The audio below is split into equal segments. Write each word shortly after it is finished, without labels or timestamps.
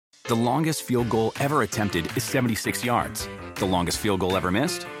The longest field goal ever attempted is 76 yards. The longest field goal ever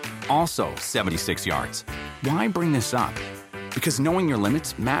missed? Also 76 yards. Why bring this up? Because knowing your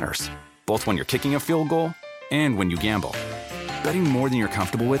limits matters, both when you're kicking a field goal and when you gamble. Betting more than you're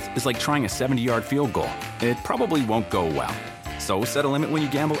comfortable with is like trying a 70-yard field goal. It probably won't go well. So set a limit when you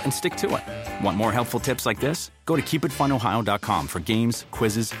gamble and stick to it. Want more helpful tips like this? Go to keepitfunohio.com for games,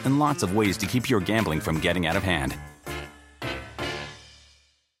 quizzes, and lots of ways to keep your gambling from getting out of hand.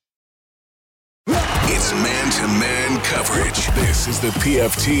 It's man-to-man coverage. This is the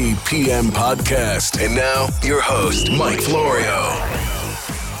PFT PM podcast. And now, your host, Mike Florio.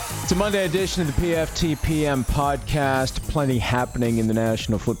 It's a Monday edition of the PFT PM podcast. Plenty happening in the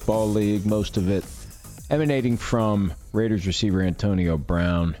National Football League, most of it emanating from Raiders receiver Antonio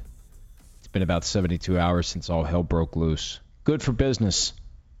Brown. It's been about 72 hours since all hell broke loose. Good for business.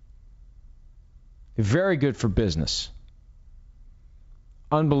 Very good for business.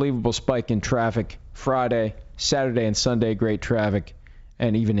 Unbelievable spike in traffic Friday, Saturday, and Sunday. Great traffic,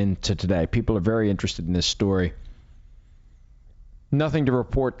 and even into today. People are very interested in this story. Nothing to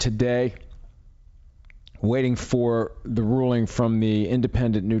report today. Waiting for the ruling from the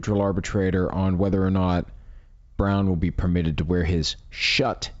independent neutral arbitrator on whether or not Brown will be permitted to wear his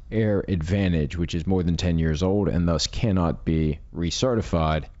shut air advantage, which is more than 10 years old and thus cannot be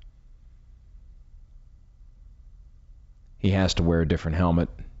recertified. He has to wear a different helmet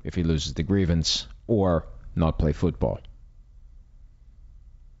if he loses the grievance or not play football.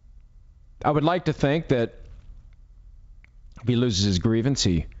 I would like to think that if he loses his grievance,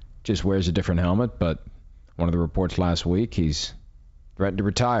 he just wears a different helmet, but one of the reports last week, he's threatened to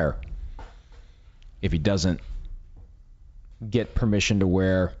retire if he doesn't get permission to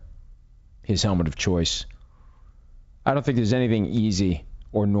wear his helmet of choice. I don't think there's anything easy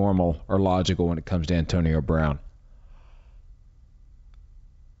or normal or logical when it comes to Antonio Brown.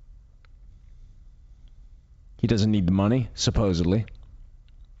 He doesn't need the money, supposedly.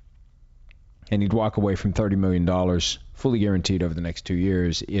 And he'd walk away from $30 million, fully guaranteed over the next 2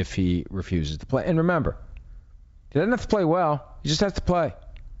 years, if he refuses to play. And remember, he doesn't have to play well. He just has to play.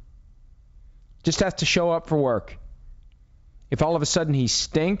 Just has to show up for work. If all of a sudden he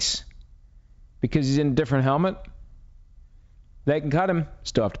stinks because he's in a different helmet, they can cut him,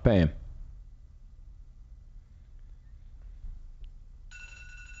 still have to pay him.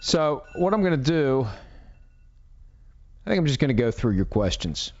 So what I'm going to do, I think I'm just going to go through your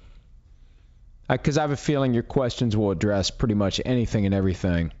questions. Because I have a feeling your questions will address pretty much anything and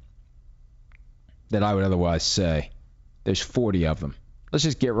everything that I would otherwise say. There's 40 of them. Let's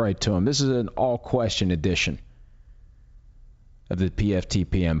just get right to them. This is an all-question edition of the PFT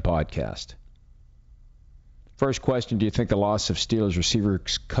PM podcast. First question, do you think the loss of Steelers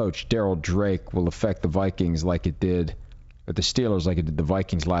receivers coach Darryl Drake will affect the Vikings like it did, or the Steelers like it did the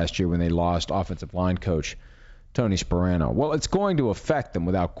Vikings last year when they lost offensive line coach Tony Sparano? Well, it's going to affect them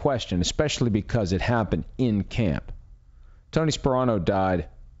without question, especially because it happened in camp. Tony Sparano died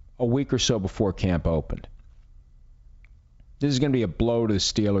a week or so before camp opened. This is going to be a blow to the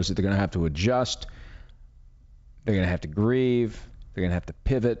Steelers that they're going to have to adjust. They're going to have to grieve. They're going to have to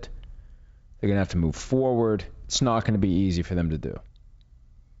pivot. They're going to have to move forward. It's not going to be easy for them to do.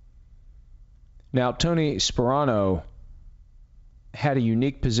 Now, Tony Sparano had a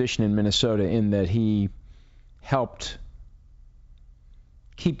unique position in Minnesota in that he helped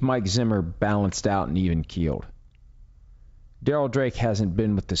keep Mike Zimmer balanced out and even-keeled. Darryl Drake hasn't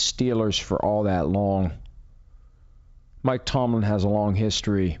been with the Steelers for all that long. Mike Tomlin has a long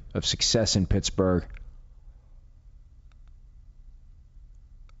history of success in Pittsburgh.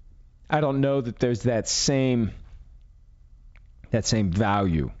 I don't know that there's that same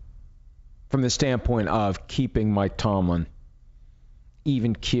value from the standpoint of keeping Mike Tomlin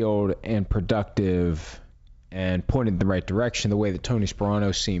even-keeled and productive and pointed in the right direction the way that Tony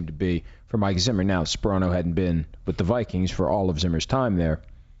Sparano seemed to be for Mike Zimmer. Now, Sparano hadn't been with the Vikings for all of Zimmer's time there.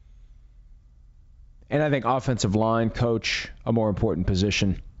 And I think offensive line coach, a more important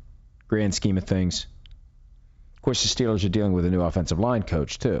position, grand scheme of things. Of course, the Steelers are dealing with a new offensive line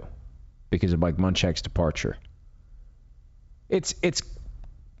coach, too, because of Mike Munchak's departure. It's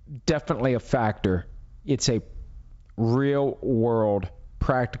definitely a factor. It's a real-world,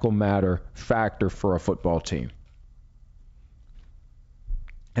 practical matter factor for a football team.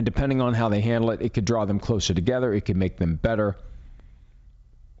 And depending on how they handle it, it could draw them closer together, it could make them better,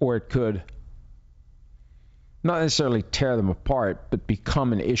 or it could not necessarily tear them apart, but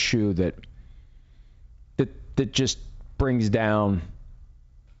become an issue that just brings down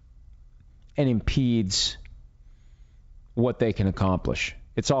and impedes what they can accomplish.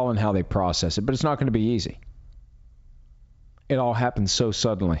 It's all in how they process it, but it's not going to be easy. It all happens so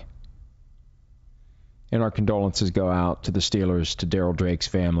suddenly. And our condolences go out to the Steelers, to Daryl Drake's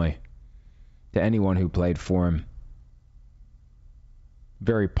family, to anyone who played for him.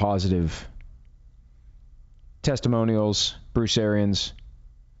 Very positive testimonials, Bruce Arians,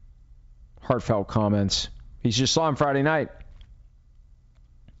 heartfelt comments. He just saw him Friday night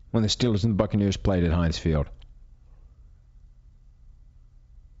when the Steelers and the Buccaneers played at Heinz Field.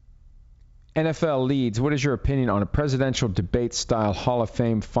 NFL leads. What is your opinion on a presidential debate-style Hall of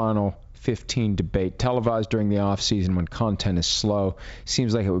Fame Final 15 debate televised during the offseason when content is slow?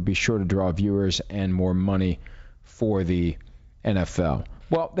 Seems like it would be sure to draw viewers and more money for the NFL.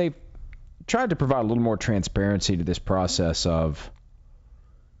 Well, they've tried to provide a little more transparency to this process of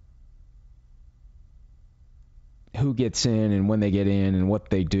who gets in and when they get in and what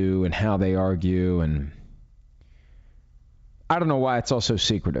they do and how they argue. And I don't know why it's all so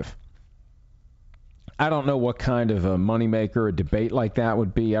secretive. I don't know what kind of a moneymaker a debate like that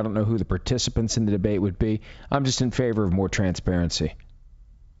would be. I don't know who the participants in the debate would be. I'm just in favor of more transparency.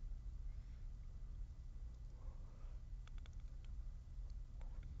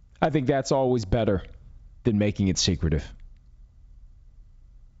 I think that's always better than making it secretive.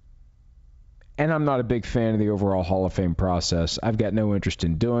 And I'm not a big fan of the overall Hall of Fame process. I've got no interest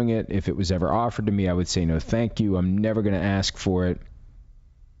in doing it. If it was ever offered to me, I would say no thank you. I'm never going to ask for it.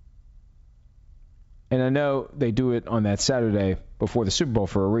 And I know they do it on that Saturday before the Super Bowl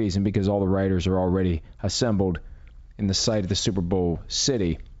for a reason, because all the writers are already assembled in the site of the Super Bowl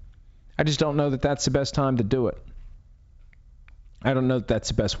city. I just don't know that that's the best time to do it. I don't know that that's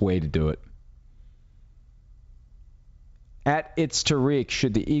the best way to do it. At It's Tariq,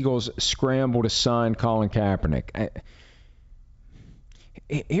 should the Eagles scramble to sign Colin Kaepernick?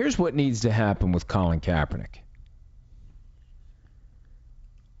 Here's what needs to happen with Colin Kaepernick.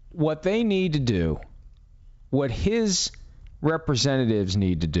 What they need to do, what his representatives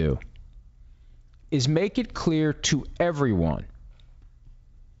need to do, is make it clear to everyone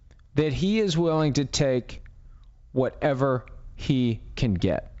that he is willing to take whatever he can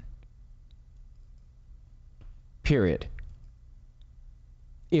get. Period.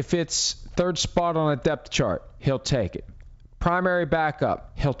 If it's third spot on a depth chart, he'll take it. Primary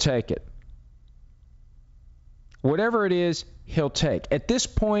backup, he'll take it. Whatever it is, he'll take. At this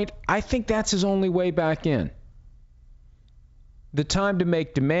point, I think that's his only way back in. The time to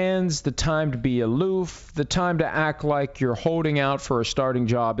make demands, the time to be aloof, the time to act like you're holding out for a starting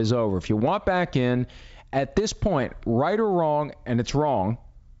job is over. If you want back in, at this point, right or wrong, and it's wrong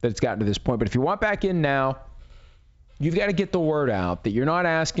that it's gotten to this point, but if you want back in now, you've got to get the word out that you're not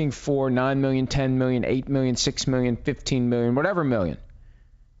asking for 9 million, 10 million, 8 million, 6 million, 15 million, whatever million.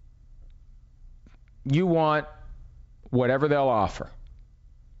 You want whatever they'll offer.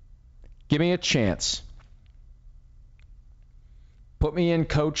 Give me a chance. Put me in,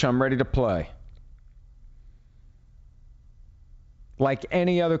 coach. I'm ready to play. Like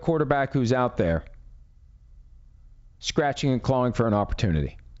any other quarterback who's out there, scratching and clawing for an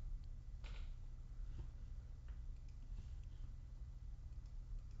opportunity.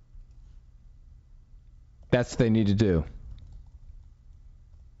 That's what they need to do.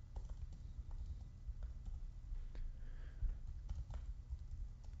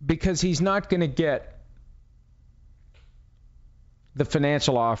 Because he's not going to get the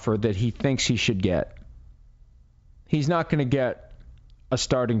financial offer that he thinks he should get. He's not going to get a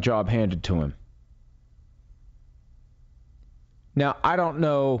starting job handed to him. Now, I don't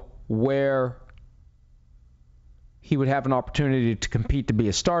know where he would have an opportunity to compete to be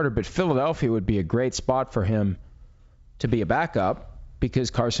a starter, but Philadelphia would be a great spot for him to be a backup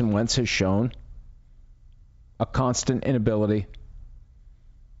because Carson Wentz has shown a constant inability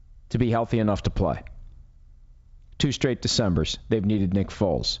to be healthy enough to play. 2 straight Decembers, they've needed Nick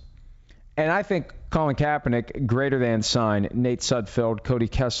Foles. And I think Colin Kaepernick, greater than sign Nate Sudfeld, Cody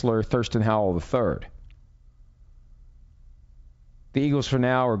Kessler, Thurston Howell III. The Eagles for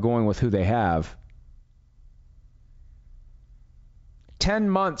now are going with who they have. 10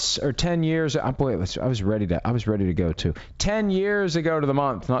 months or 10 years, I was ready to go too. 10 years ago to the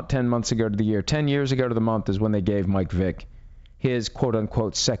month, not 10 months ago to the year. 10 years ago to the month is when they gave Mike Vick his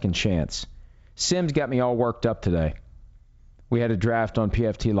quote-unquote second chance. Sims got me all worked up today. We had a draft on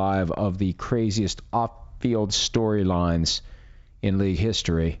PFT Live of the craziest off-field storylines in league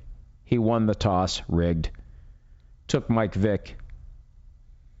history. He won the toss, rigged. Took Mike Vick.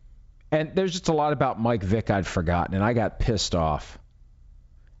 And there's just a lot about Mike Vick I'd forgotten, and I got pissed off.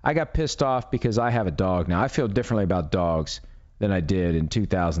 I got pissed off because I have a dog now. I feel differently about dogs than I did in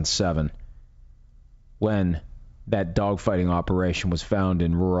 2007 when that dogfighting operation was found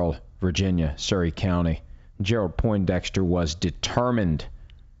in rural Virginia, Surry County. Gerald Poindexter was determined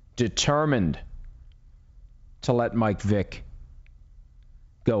to let Mike Vick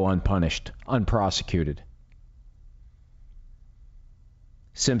go unpunished, unprosecuted.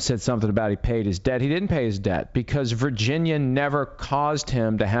 Sims said something about he paid his debt. He didn't pay his debt because Virginia never caused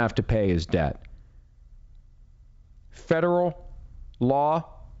him to have to pay his debt. Federal law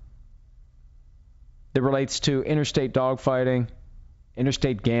that relates to interstate dogfighting,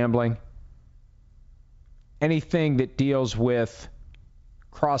 interstate gambling, anything that deals with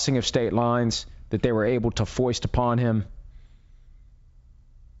crossing of state lines that they were able to foist upon him,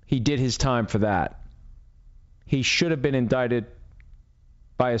 he did his time for that. He should have been indicted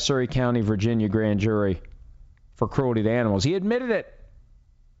by a Surry County, Virginia grand jury for cruelty to animals. He admitted it.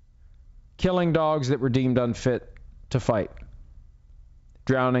 Killing dogs that were deemed unfit to fight.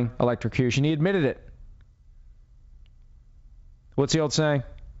 Drowning, electrocution. He admitted it. What's the old saying?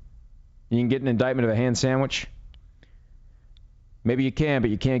 You can get an indictment of a hand sandwich. Maybe you can,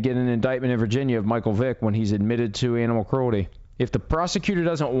 but you can't get an indictment in Virginia of Michael Vick when he's admitted to animal cruelty. If the prosecutor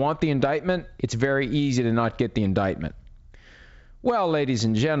doesn't want the indictment, it's very easy to not get the indictment. Well, ladies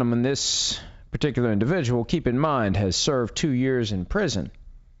and gentlemen, this particular individual, keep in mind, has served 2 years in prison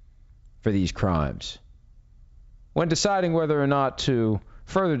for these crimes. When deciding whether or not to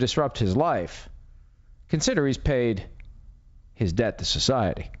further disrupt his life, consider he's paid his debt to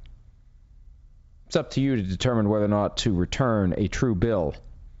society. It's up to you to determine whether or not to return a true bill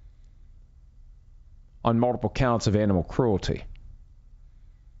on multiple counts of animal cruelty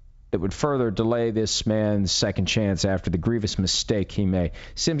that would further delay this man's second chance after the grievous mistake he made.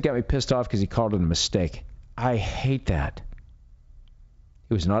 Sims got me pissed off because he called it a mistake. I hate that.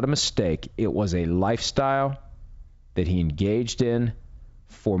 It was not a mistake. It was a lifestyle that he engaged in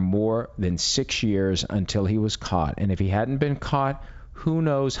for more than 6 years until he was caught. And if he hadn't been caught, who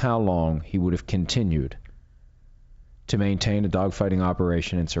knows how long he would have continued to maintain a dogfighting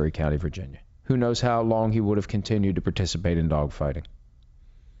operation in Surry County, Virginia. Who knows how long he would have continued to participate in dogfighting.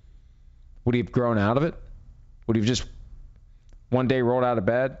 Would he have grown out of it? Would he have just one day rolled out of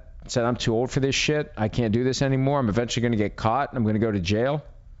bed and said, I'm too old for this shit. I can't do this anymore. I'm eventually going to get caught. I'm going to go to jail.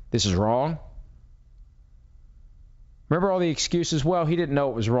 This is wrong. Remember all the excuses? Well, he didn't know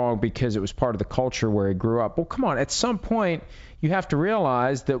it was wrong because it was part of the culture where he grew up. Well, come on. At some point, you have to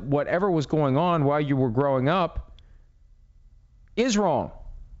realize that whatever was going on while you were growing up is wrong.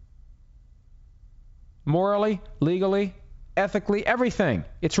 Morally, legally, ethically, everything.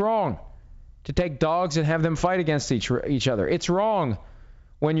 It's wrong to take dogs and have them fight against each other. It's wrong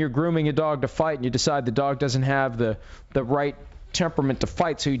when you're grooming a dog to fight and you decide the dog doesn't have the right temperament to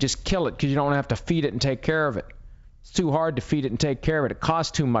fight, so you just kill it because you don't have to feed it and take care of it. It's too hard to feed it and take care of it. It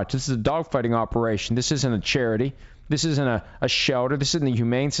costs too much. This is a dogfighting operation. This isn't a charity. This isn't a shelter. This isn't a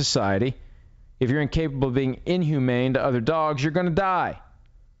humane society. If you're incapable of being inhumane to other dogs, you're going to die.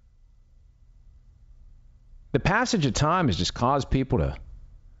 The passage of time has just caused people to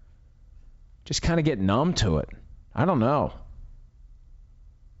just kind of get numb to it. I don't know.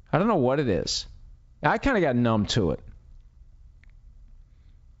 I don't know what it is. I kind of got numb to it.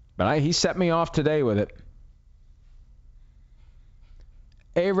 But he set me off today with it.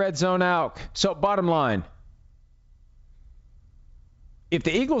 A red zone out. So bottom line, if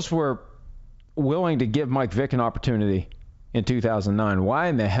the Eagles were willing to give Mike Vick an opportunity in 2009, why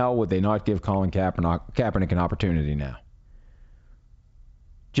in the hell would they not give Colin Kaepernick an opportunity now?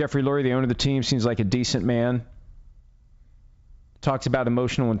 Jeffrey Lurie, the owner of the team, seems like a decent man. Talks about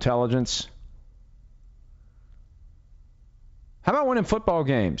emotional intelligence. How about winning football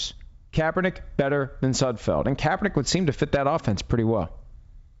games? Kaepernick better than Sudfeld. And Kaepernick would seem to fit that offense pretty well.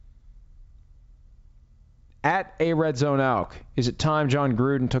 At a red zone Alk, is it time John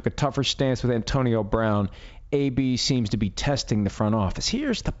Gruden took a tougher stance with Antonio Brown? AB seems to be testing the front office.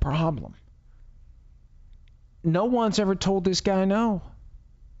 Here's the problem. No one's ever told this guy no.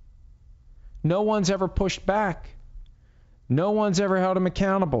 No one's ever pushed back. No one's ever held him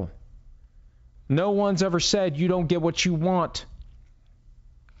accountable. No one's ever said you don't get what you want.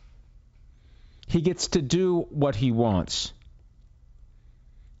 He gets to do what he wants.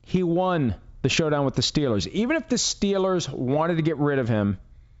 He won the showdown with the Steelers. Even if the Steelers wanted to get rid of him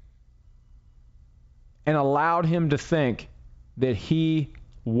and allowed him to think that he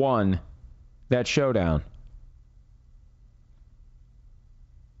won that showdown,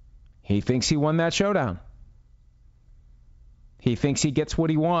 he thinks he won that showdown. He thinks he gets what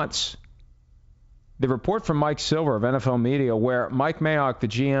he wants. The report from Mike Silver of NFL Media, where Mike Mayock, the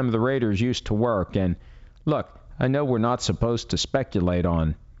GM of the Raiders, used to work, and look, I know we're not supposed to speculate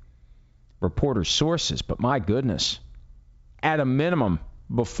on reporters' sources, but my goodness, at a minimum,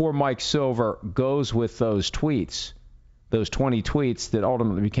 before Mike Silver goes with those tweets, those 20 tweets that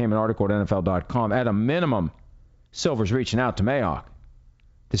ultimately became an article at NFL.com, at a minimum, Silver's reaching out to Mayock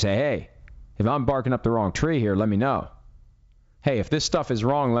to say, hey, if I'm barking up the wrong tree here, let me know. Hey, if this stuff is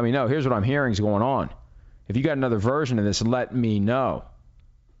wrong, let me know. Here's what I'm hearing is going on. If you got another version of this, let me know.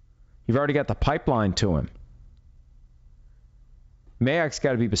 You've already got the pipeline to him. Mayock's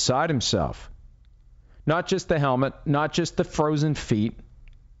got to be beside himself. Not just the helmet, not just the frozen feet,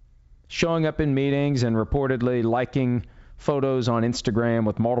 showing up in meetings and reportedly liking photos on Instagram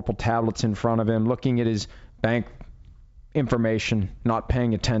with multiple tablets in front of him, looking at his bank information, not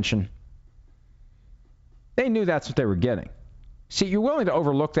paying attention. They knew that's what they were getting. See, you're willing to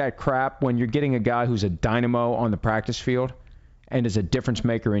overlook that crap when you're getting a guy who's a dynamo on the practice field and is a difference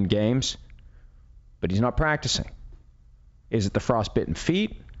maker in games, but he's not practicing. Is it the frostbitten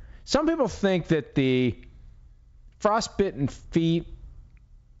feet? Some people think that the frostbitten feet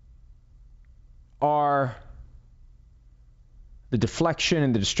are the deflection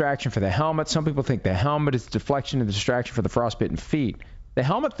and the distraction for the helmet. Some people think the helmet is the deflection and the distraction for the frostbitten feet. The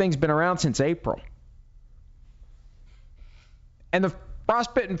helmet thing's been around since April. And the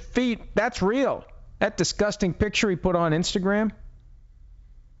frostbitten feet, that's real. That disgusting picture he put on Instagram,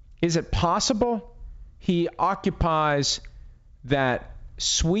 is it possible he occupies that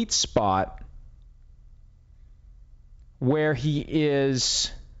sweet spot where he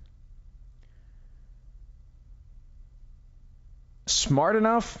is smart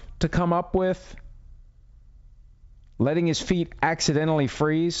enough to come up with letting his feet accidentally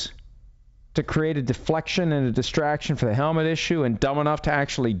freeze to create a deflection and a distraction for the helmet issue, and dumb enough to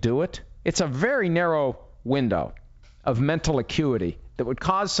actually do it? It's a very narrow window of mental acuity that would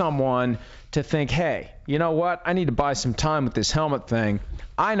cause someone to think, hey, you know what? I need to buy some time with this helmet thing.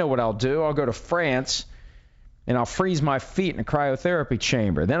 I know what I'll do. I'll go to France and I'll freeze my feet in a cryotherapy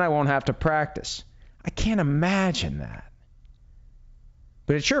chamber. Then I won't have to practice. I can't imagine that.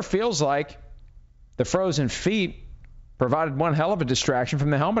 But it sure feels like the frozen feet provided one hell of a distraction from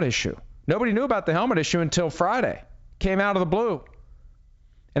the helmet issue. Nobody knew about the helmet issue until Friday. Came out of the blue.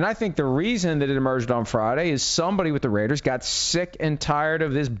 And I think the reason that it emerged on Friday is somebody with the Raiders got sick and tired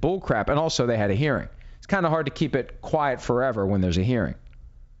of this bullcrap. And also they had a hearing. It's kind of hard to keep it quiet forever when there's a hearing.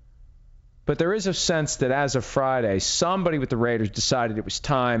 But there is a sense that as of Friday, somebody with the Raiders decided it was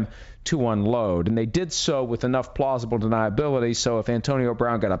time to unload. And they did so with enough plausible deniability, so if Antonio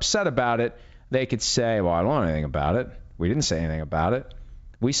Brown got upset about it, they could say, well, I don't know anything about it. We didn't say anything about it.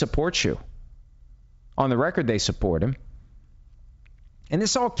 We support you. On the record, they support him. And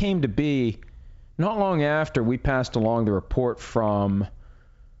this all came to be not long after we passed along the report from,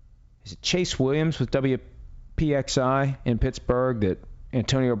 is it Chase Williams with WPXI in Pittsburgh, that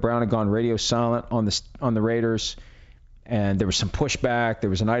Antonio Brown had gone radio silent on the Raiders, and there was some pushback. There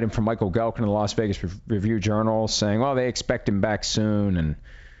was an item from Michael Gelkin in the Las Vegas Review-Journal saying, well, they expect him back soon, and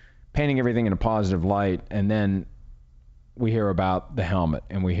painting everything in a positive light. And then we hear about the helmet,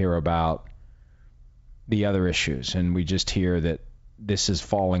 and we hear about the other issues, and we just hear that this is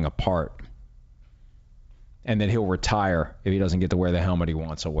falling apart and that he'll retire if he doesn't get to wear the helmet he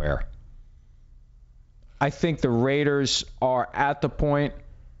wants to wear. I think the Raiders are at the point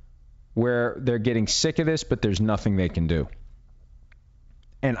where they're getting sick of this, but there's nothing they can do.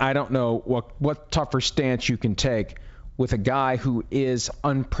 And I don't know what tougher stance you can take with a guy who is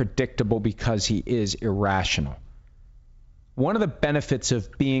unpredictable because he is irrational. One of the benefits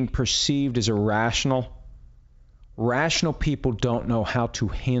of being perceived as irrational, rational people don't know how to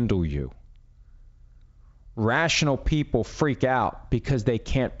handle you. Rational people freak out because they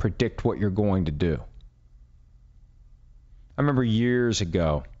can't predict what you're going to do. I remember years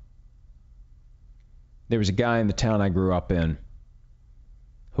ago, there was a guy in the town I grew up in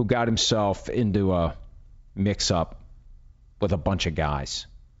who got himself into a mix-up with a bunch of guys.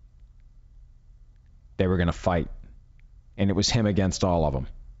 They were going to fight, and it was him against all of them.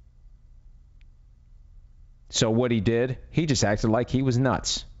 So what he did, he just acted like he was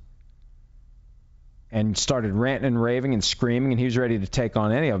nuts and started ranting and raving and screaming, and he was ready to take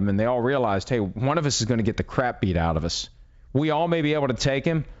on any of them. And they all realized, hey, one of us is going to get the crap beat out of us. We all may be able to take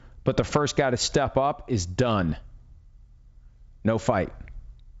him, but the first guy to step up is done. No fight.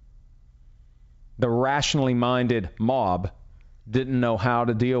 The rationally minded mob didn't know how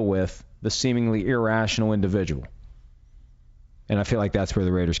to deal with the seemingly irrational individual. And I feel like that's where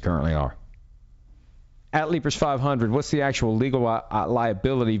the Raiders currently are. At Leapers 500, what's the actual legal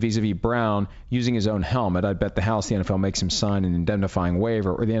liability vis-a-vis Brown using his own helmet? I bet the house the NFL makes him sign an indemnifying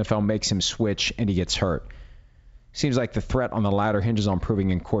waiver, or the NFL makes him switch and he gets hurt. Seems like the threat on the latter hinges on proving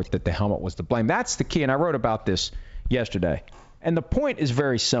in court that the helmet was to blame. That's the key, and I wrote about this yesterday. And the point is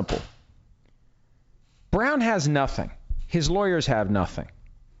very simple. Brown has nothing. His lawyers have nothing.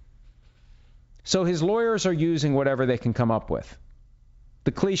 So his lawyers are using whatever they can come up with.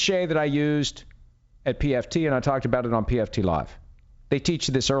 The cliche that I used at PFT, and I talked about it on PFT Live. They teach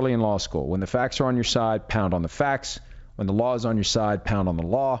you this early in law school. When the facts are on your side, pound on the facts. When the law is on your side, pound on the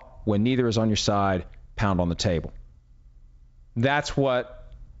law. When neither is on your side, pound on the table. That's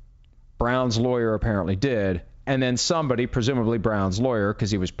what Brown's lawyer apparently did. And then somebody, presumably Brown's lawyer,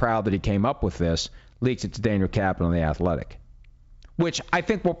 because he was proud that he came up with this, leaked it to Daniel Kaplan on The Athletic. Which I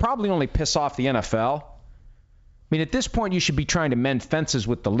think will probably only piss off the NFL. I mean, at this point, you should be trying to mend fences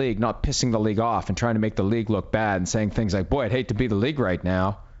with the league, not pissing the league off and trying to make the league look bad and saying things like, boy, I'd hate to be the league right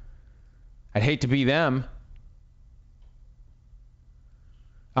now. I'd hate to be them.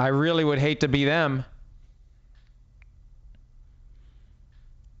 I really would hate to be them.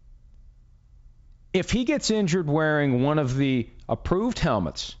 If he gets injured wearing one of the approved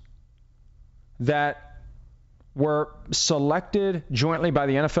helmets that were selected jointly by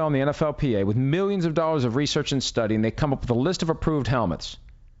the NFL and the NFLPA with millions of dollars of research and study, and they come up with a list of approved helmets,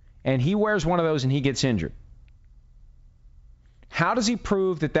 and he wears one of those and he gets injured, how does he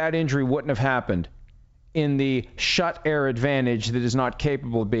prove that that injury wouldn't have happened in the shut air advantage that is not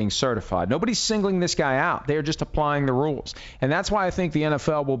capable of being certified? Nobody's singling this guy out. They are just applying the rules. And that's why I think the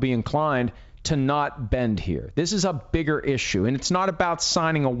NFL will be inclined to not bend here. This is a bigger issue, and it's not about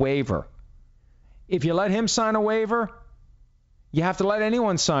signing a waiver. If you let him sign a waiver, you have to let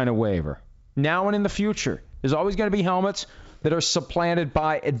anyone sign a waiver. Now and in the future, there's always going to be helmets that are supplanted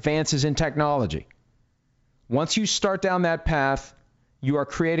by advances in technology. Once you start down that path, you are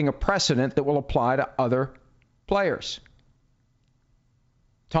creating a precedent that will apply to other players.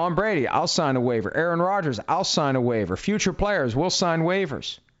 Tom Brady, I'll sign a waiver. Aaron Rodgers, I'll sign a waiver. Future players will sign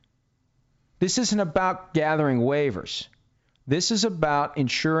waivers. This isn't about gathering waivers. This is about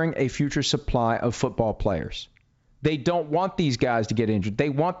ensuring a future supply of football players. They don't want these guys to get injured. They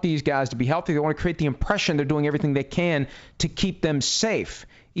want these guys to be healthy. They want to create the impression they're doing everything they can to keep them safe,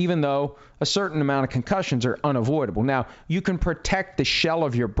 even though a certain amount of concussions are unavoidable. Now, you can protect the shell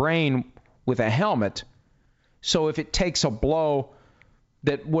of your brain with a helmet, so if it takes a blow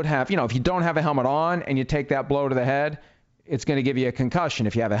that would have, if you don't have a helmet on and you take that blow to the head, it's going to give you a concussion.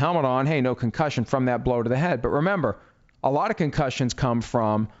 If you have a helmet on, hey, no concussion from that blow to the head. But remember, a lot of concussions come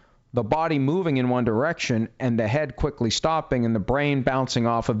from the body moving in one direction and the head quickly stopping and the brain bouncing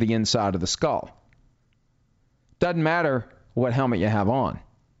off of the inside of the skull. Doesn't matter what helmet you have on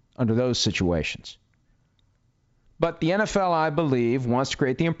under those situations. But the NFL, I believe, wants to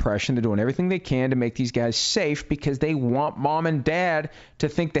create the impression they're doing everything they can to make these guys safe because they want mom and dad to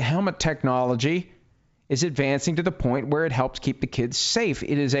think the helmet technology is advancing to the point where it helps keep the kids safe.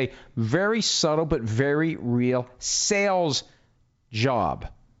 It is a very subtle but very real sales job.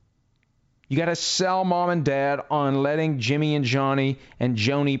 You got to sell mom and dad on letting Jimmy and Johnny and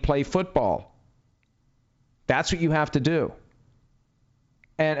Joni play football. That's what you have to do.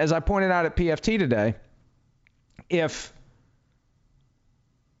 And as I pointed out at PFT today, if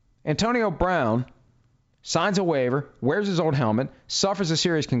Antonio Brown signs a waiver, wears his old helmet, suffers a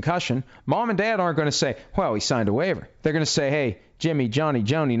serious concussion, mom and dad aren't going to say, well, he signed a waiver. They're going to say, hey, Jimmy, Johnny,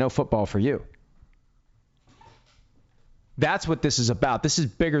 Joni, no football for you. That's what this is about. This is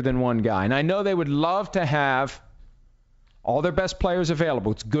bigger than one guy. And I know they would love to have all their best players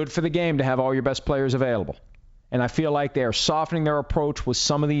available. It's good for the game to have all your best players available. And I feel like they are softening their approach with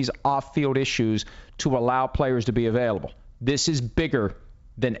some of these off-field issues to allow players to be available. This is bigger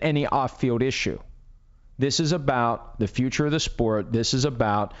than any off-field issue. This is about the future of the sport. This is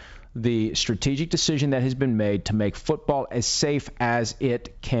about the strategic decision that has been made to make football as safe as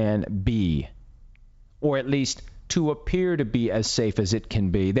it can be, or at least to appear to be as safe as it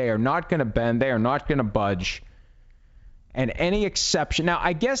can be. They are not going to bend. They are not going to budge. And any exception, now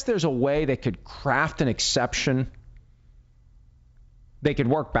I guess there's a way they could craft an exception. They could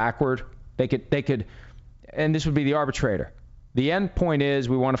work backward. They could, and this would be the arbitrator. The end point is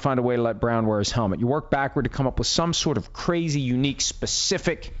we want to find a way to let Brown wear his helmet. You work backward to come up with some sort of crazy, unique,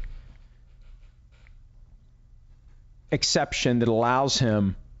 specific exception that allows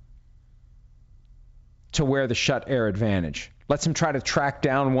him to wear the shut air advantage. Lets him try to track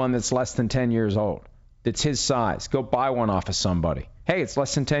down one that's less than 10 years old. That's his size. Go buy one off of somebody. Hey, it's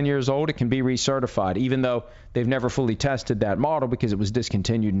less than 10 years old. It can be recertified, even though they've never fully tested that model because it was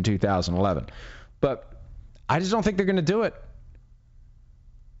discontinued in 2011. But I just don't think they're going to do it.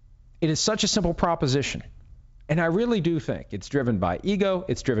 It is such a simple proposition. And I really do think it's driven by ego,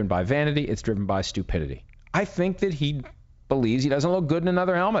 it's driven by vanity, it's driven by stupidity. I think that he believes he doesn't look good in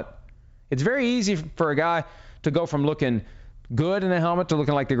another helmet. It's very easy for a guy to go from looking good in a helmet to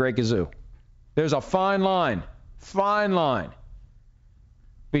looking like the Great Gazoo. There's a fine line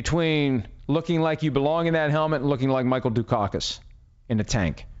between looking like you belong in that helmet and looking like Michael Dukakis in a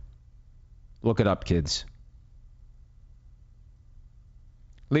tank. Look it up, kids.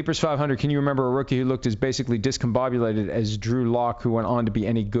 Leapers 500, can you remember a rookie who looked as basically discombobulated as Drew Lock, who went on to be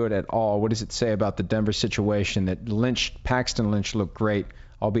any good at all? What does it say about the Denver situation that Paxton Lynch looked great,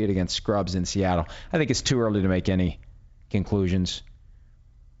 albeit against scrubs in Seattle? I think it's too early to make any conclusions.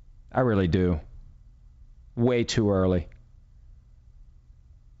 I really do. Way too early.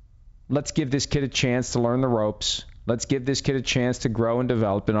 Let's give this kid a chance to learn the ropes. Let's give this kid a chance to grow and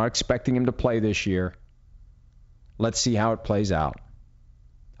develop. They're not expecting him to play this year. Let's see how it plays out.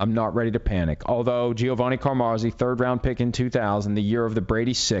 I'm not ready to panic. Although Giovanni Carmazzi, third-round pick in 2000, the year of the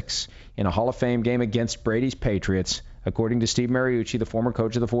Brady Six, in a Hall of Fame game against Brady's Patriots, according to Steve Mariucci, the former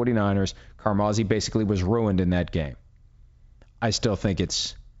coach of the 49ers, Carmazzi basically was ruined in that game. I still think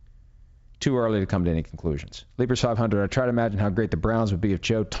it's too early to come to any conclusions. Leapers 500, I try to imagine how great the Browns would be if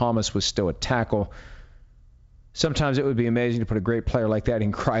Joe Thomas was still at tackle. Sometimes it would be amazing to put a great player like that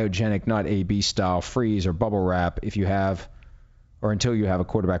in cryogenic, not AB style, freeze or bubble wrap if you have, or until you have a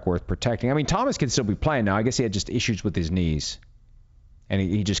quarterback worth protecting. I mean, Thomas can still be playing now. I guess he had just issues with his knees, and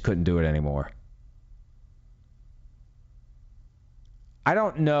he just couldn't do it anymore. I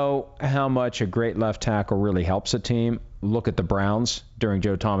don't know how much a great left tackle really helps a team. Look at the Browns during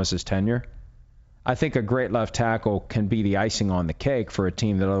Joe Thomas's tenure. I think a great left tackle can be the icing on the cake for a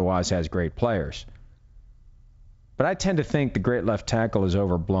team that otherwise has great players. But I tend to think the great left tackle is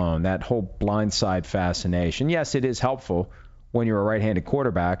overblown, that whole blindside fascination. Yes, it is helpful when you're a right-handed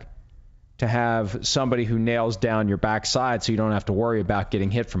quarterback to have somebody who nails down your backside so you don't have to worry about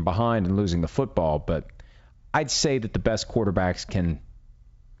getting hit from behind and losing the football. But I'd say that the best quarterbacks can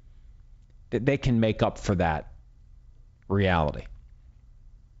make up for that reality.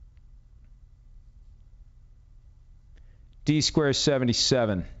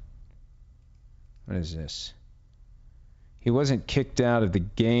 D-Square77. What is this? He wasn't kicked out of the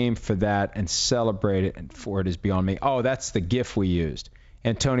game for that and celebrated, and for it is beyond me. Oh, that's the GIF we used.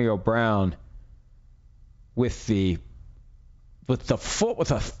 Antonio Brown with the foot with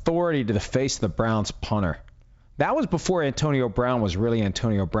authority to the face of the Browns punter. That was before Antonio Brown was really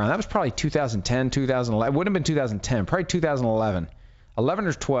Antonio Brown. That was probably 2010, 2011. It wouldn't have been 2010, probably 2011. 11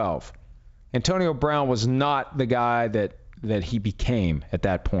 or 12. Antonio Brown was not the guy that he became at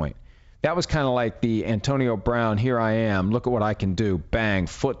that point. That was kind of like the Antonio Brown, here I am, look at what I can do, bang,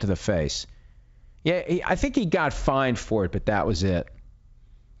 foot to the face. Yeah, I think he got fined for it, but that was it.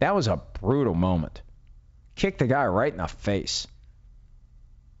 That was a brutal moment. Kicked the guy right in the face.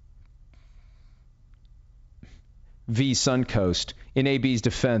 V Suncoast. In AB's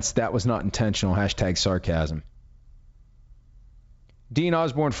defense, that was not intentional. # sarcasm. Dean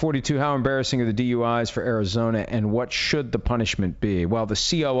Osborne, 42. How embarrassing are the DUIs for Arizona, and what should the punishment be? Well, the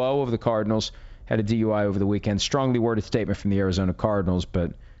COO of the Cardinals had a DUI over the weekend. Strongly worded statement from the Arizona Cardinals,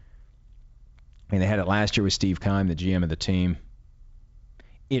 but I mean, they had it last year with Steve Keim, the GM of the team.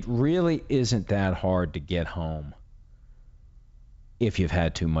 It really isn't that hard to get home if you've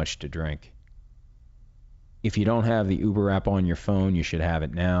had too much to drink. If you don't have the Uber app on your phone, you should have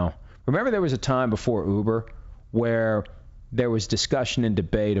it now. Remember, there was a time before Uber where there was discussion and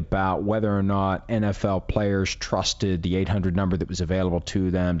debate about whether or not NFL players trusted the 800 number that was available to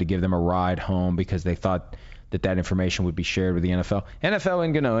them to give them a ride home because they thought that information would be shared with the NFL. NFL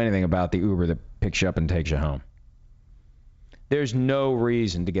ain't going to know anything about the Uber that picks you up and takes you home. There's no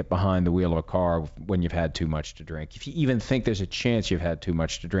reason to get behind the wheel of a car when you've had too much to drink. If you even think there's a chance you've had too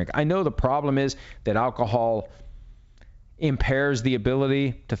much to drink. I know the problem is that alcohol impairs the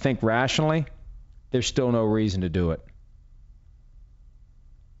ability to think rationally. There's still no reason to do it.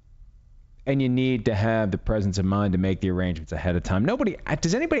 And you need to have the presence of mind to make the arrangements ahead of time.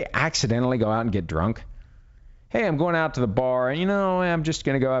 Does anybody accidentally go out and get drunk? Hey, I'm going out to the bar, and I'm just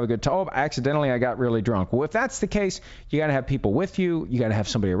going to go have a good time. Oh, accidentally I got really drunk. Well, if that's the case, you got to have people with you, you got to have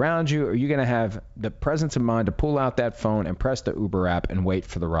somebody around you, or you're going to have the presence of mind to pull out that phone and press the Uber app and wait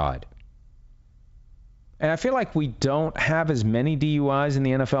for the ride. And I feel like we don't have as many DUIs in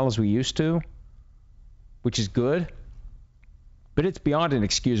the NFL as we used to, which is good. But it's beyond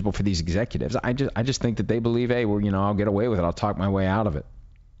inexcusable for these executives. I just think that they believe, hey, well, I'll get away with it. I'll talk my way out of it.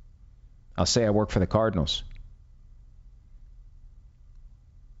 I'll say I work for the Cardinals.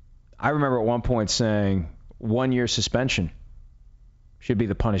 I remember at one point saying 1 year suspension should be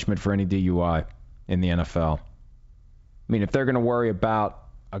the punishment for any DUI in the NFL. I mean, if they're going to worry about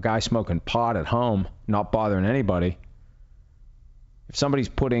a guy smoking pot at home, not bothering anybody, if somebody's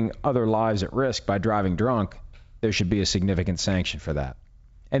putting other lives at risk by driving drunk, there should be a significant sanction for that.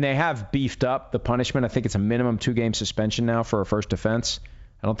 And they have beefed up the punishment. I think it's a minimum 2-game suspension now for a first offense.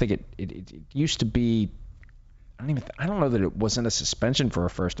 I don't think it used to be. I don't know that it wasn't a suspension for a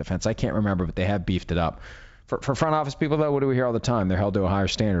first offense. I can't remember, but they have beefed it up. For front office people, though, what do we hear all the time? They're held to a higher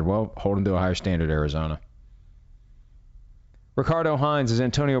standard. Well, hold them to a higher standard, Arizona. Ricardo Hines, is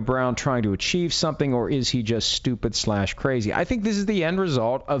Antonio Brown trying to achieve something, or is he just stupid/crazy? I think this is the end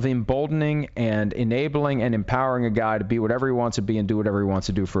result of emboldening and enabling and empowering a guy to be whatever he wants to be and do whatever he wants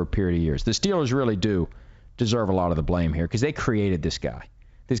to do for a period of years. The Steelers really do deserve a lot of the blame here because they created this guy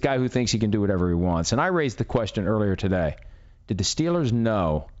who thinks he can do whatever he wants. And I raised the question earlier today, did the Steelers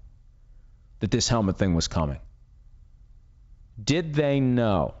know that this helmet thing was coming? Did they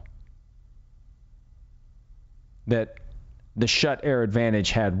know that the shut air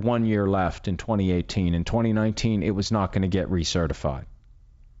advantage had 1 year left in 2018? In 2019, it was not going to get recertified.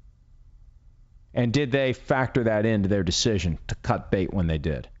 And did they factor that into their decision to cut bait when they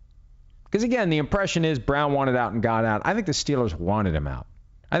did? Because, again, the impression is Brown wanted out and got out. I think the Steelers wanted him out.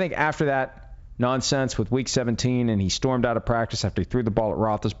 I think after that nonsense with Week 17 and he stormed out of practice after he threw the ball at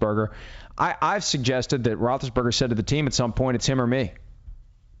Roethlisberger, I've suggested that Roethlisberger said to the team at some point, it's him or me.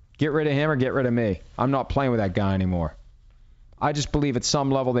 Get rid of him or get rid of me. I'm not playing with that guy anymore. I just believe at some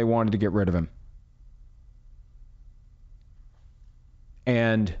level they wanted to get rid of him.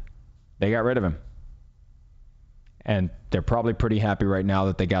 And they got rid of him. And they're probably pretty happy right now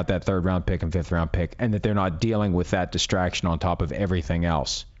that they got that 3rd round pick and 5th round pick and that they're not dealing with that distraction on top of everything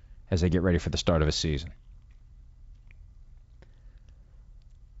else as they get ready for the start of a season.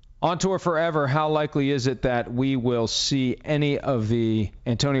 On tour forever, how likely is it that we will see any of the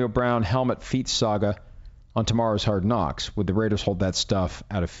Antonio Brown helmet feet saga on tomorrow's Hard Knocks? Would the Raiders hold that stuff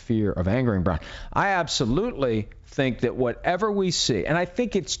out of fear of angering Brown? I absolutely think that whatever we see, and I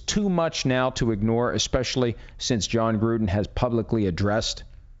think it's too much now to ignore, especially since John Gruden has publicly addressed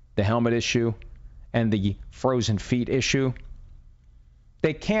the helmet issue and the frozen feet issue.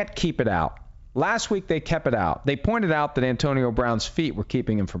 They can't keep it out. Last week they kept it out. They pointed out that Antonio Brown's feet were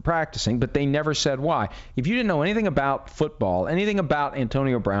keeping him from practicing, but they never said why. If you didn't know anything about football, anything about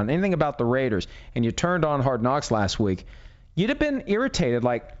Antonio Brown, anything about the Raiders, and you turned on Hard Knocks last week, you'd have been irritated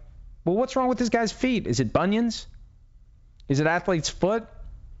like, well, what's wrong with this guy's feet? Is it bunions? Is it athlete's foot?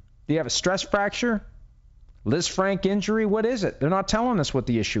 Do you have a stress fracture? Liz Frank injury? What is it? They're not telling us what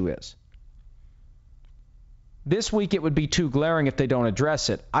the issue is. This week it would be too glaring if they don't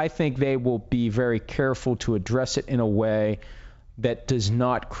address it. I think they will be very careful to address it in a way that does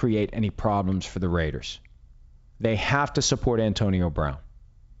not create any problems for the Raiders. They have to support Antonio Brown.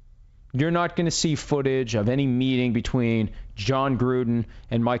 You're not going to see footage of any meeting between John Gruden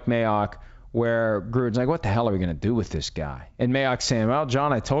and Mike Mayock where Gruden's like, what the hell are we going to do with this guy? And Mayock saying, well,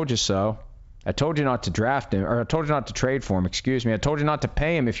 John, I told you so. I told you not to draft him, or I told you not to trade for him, excuse me. I told you not to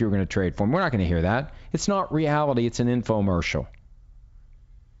pay him if you were going to trade for him. We're not going to hear that. It's not reality. It's an infomercial.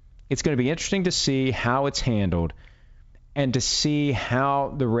 It's going to be interesting to see how it's handled and to see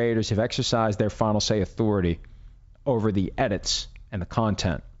how the Raiders have exercised their final say authority over the edits and the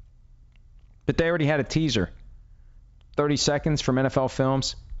content. But they already had a teaser. 30 seconds from NFL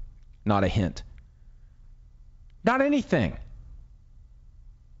Films, not a hint. Not anything.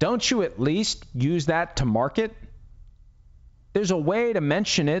 Don't you at least use that to market? There's a way to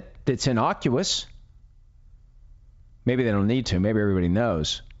mention it that's innocuous. Maybe they don't need to. Maybe everybody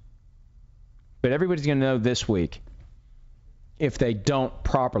knows. But everybody's going to know this week if they don't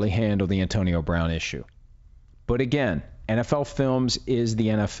properly handle the Antonio Brown issue. But again, NFL Films is the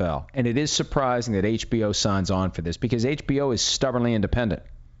NFL. And it is surprising that HBO signs on for this because HBO is stubbornly independent.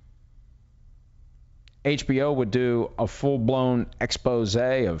 HBO would do a full-blown expose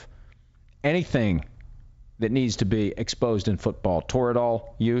of anything that needs to be exposed in football.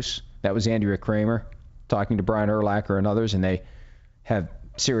 Toradol use, that was Andrea Kramer talking to Brian Urlacher and others, and they have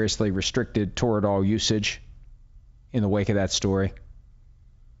seriously restricted Toradol usage in the wake of that story.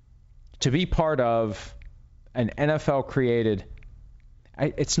 To be part of an NFL-created,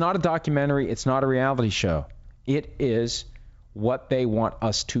 it's not a documentary, it's not a reality show. It is what they want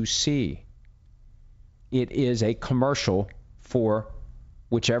us to see. It is a commercial for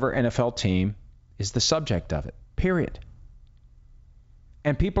whichever NFL team is the subject of it, period.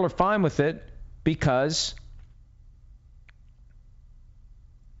 And people are fine with it because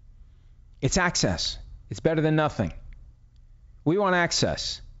it's access. It's better than nothing. We want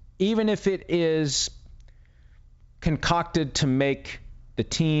access. Even if it is concocted to make the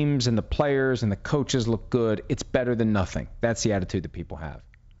teams and the players and the coaches look good, it's better than nothing. That's the attitude that people have.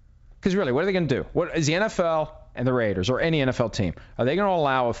 Because really, what are they going to do? What is the NFL and the Raiders, or any NFL team, are they going to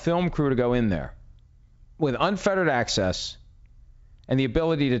allow a film crew to go in there with unfettered access and the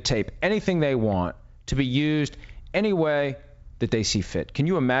ability to tape anything they want to be used any way that they see fit. Can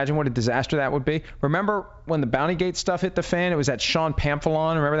you imagine what a disaster that would be? Remember when the Bountygate stuff hit the fan? It was that Sean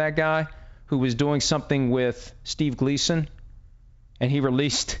Pamphilon, remember that guy, who was doing something with Steve Gleason, and he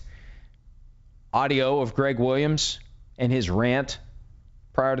released audio of Greg Williams and his rant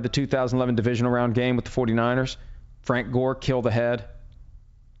prior to the 2011 divisional round game with the 49ers. Frank Gore, kill the head.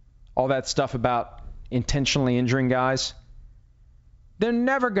 All that stuff about intentionally injuring guys. They're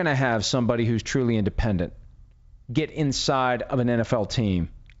never going to have somebody who's truly independent get inside of an NFL team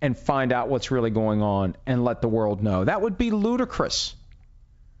and find out what's really going on and let the world know. That would be ludicrous.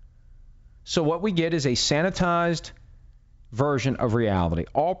 So what we get is a sanitized version of reality,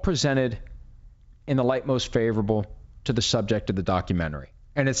 all presented in the light most favorable to the subject of the documentary.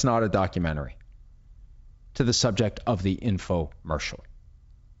 And it's not a documentary. To the subject of the infomercial.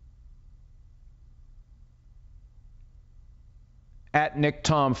 At Nick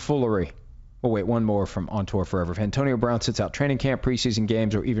Tom Foolery. Oh, wait, one more from On Tour Forever. If Antonio Brown sits out training camp, preseason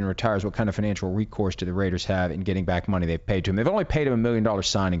games, or even retires, what kind of financial recourse do the Raiders have in getting back money they've paid to him? They've only paid him $1 million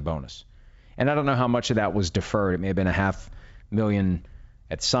signing bonus. And I don't know how much of that was deferred. It may have been $500,000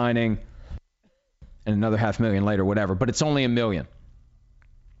 at signing and another $500,000 later, whatever. But it's only $1 million.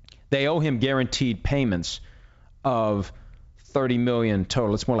 They owe him guaranteed payments of $30 million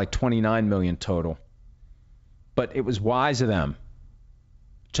total. It's more like $29 million total. But it was wise of them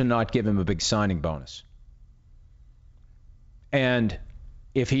to not give him a big signing bonus. And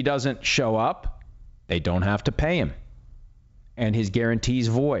if he doesn't show up, they don't have to pay him. And his guarantee's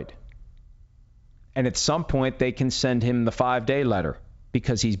void. And at some point, they can send him the 5-day letter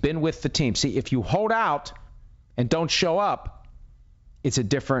because he's been with the team. See, if you hold out and don't show up, it's a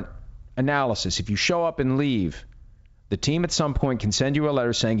different analysis. If you show up and leave, the team at some point can send you a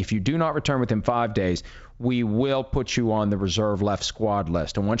letter saying, if you do not return within 5 days, we will put you on the reserve left squad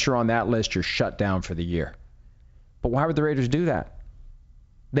list. And once you're on that list, you're shut down for the year. But why would the Raiders do that?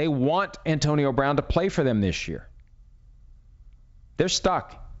 They want Antonio Brown to play for them this year. They're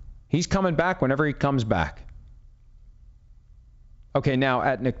stuck. He's coming back whenever he comes back. Okay, now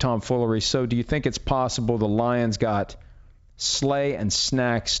at Nick Tom Foolery. So do you think it's possible the Lions got Slay and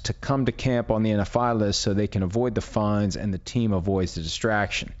Snacks to come to camp on the NFI list so they can avoid the fines and the team avoids the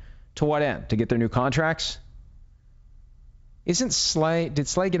distraction? To what end? To get their new contracts? Did Slay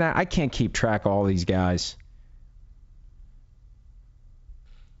get out? I can't keep track of all these guys.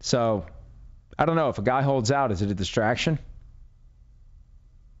 So, I don't know. If a guy holds out, is it a distraction?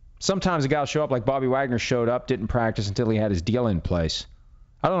 Sometimes a guy will show up like Bobby Wagner showed up, didn't practice until he had his deal in place.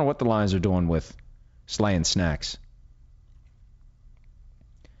 I don't know what the Lions are doing with Slay and Snacks.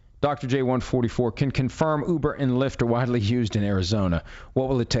 Dr. J144 can confirm Uber and Lyft are widely used in Arizona. What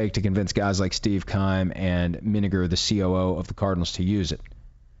will it take to convince guys like Steve Keim and Miniger, the COO of the Cardinals, to use it?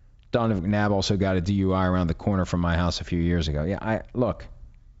 Donovan McNabb also got a DUI around the corner from my house a few years ago. Yeah, look.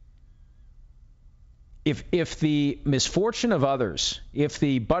 If the misfortune of others, if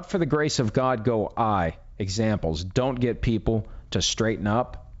the but for the grace of God go I examples don't get people to straighten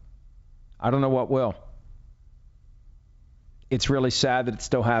up, I don't know what will. It's really sad that it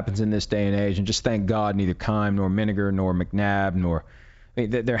still happens in this day and age, and just thank God neither Keim nor Miniger nor McNabb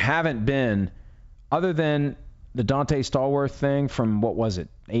there haven't been, other than the Dante Stallworth thing from, what was it,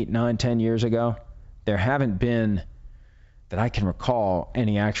 8, 9, 10 years ago, there haven't been, that I can recall,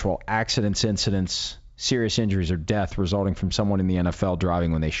 any actual accidents, incidents, serious injuries, or death resulting from someone in the NFL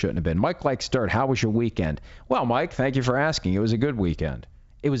driving when they shouldn't have been. Mike Likes Dirt, how was your weekend? Well, Mike, thank you for asking. It was a good weekend.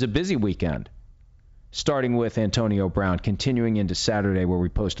 It was a busy weekend. Starting with Antonio Brown, continuing into Saturday where we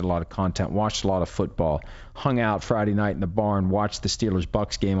posted a lot of content, watched a lot of football, hung out Friday night in the barn, watched the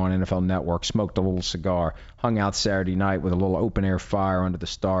Steelers-Bucks game on NFL Network, smoked a little cigar, hung out Saturday night with a little open-air fire under the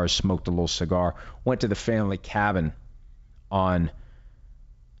stars, smoked a little cigar, went to the family cabin on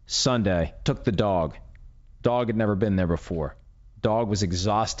Sunday, took the dog. Dog had never been there before. Dog was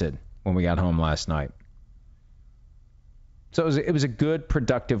exhausted when we got home last night. So it was a good,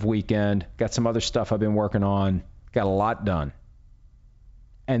 productive weekend. Got some other stuff I've been working on. Got a lot done.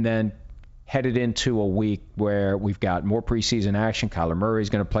 And then headed into a week where we've got more preseason action. Kyler Murray's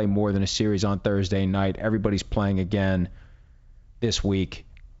going to play more than a series on Thursday night. Everybody's playing again this week.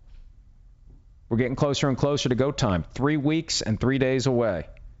 We're getting closer and closer to go time. 3 weeks and 3 days away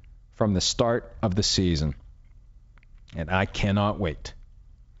from the start of the season. And I cannot wait.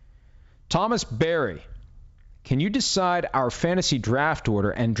 Thomas Berry. Can you decide our fantasy draft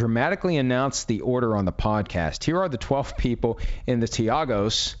order and dramatically announce the order on the podcast? Here are the 12 people in the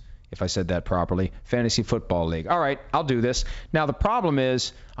Tiagos, if I said that properly, Fantasy Football League. All right, I'll do this. Now, the problem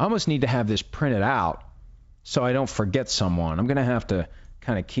is I almost need to have this printed out so I don't forget someone. I'm going to have to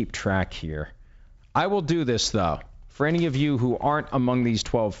kind of keep track here. I will do this, though. For any of you who aren't among these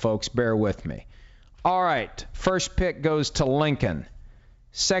 12 folks, bear with me. All right, first pick goes to Lincoln.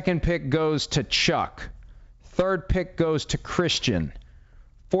 Second pick goes to Chuck. Third pick goes to Christian.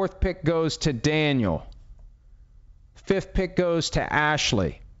 Fourth pick goes to Daniel. Fifth pick goes to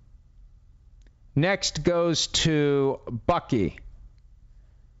Ashley. Next goes to Bucky.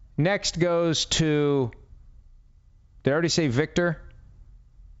 Next goes to, did I already say Victor?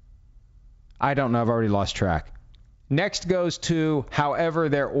 I don't know. I've already lost track. Next goes to however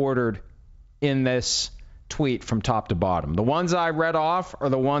they're ordered in this tweet from top to bottom. The ones I read off are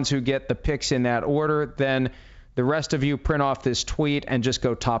the ones who get the picks in that order. Then the rest of you print off this tweet and just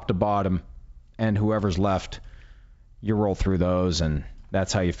go top to bottom. And whoever's left, you roll through those, and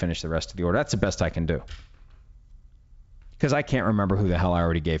that's how you finish the rest of the order. That's the best I can do. Because I can't remember who the hell I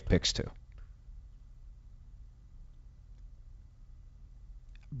already gave picks to.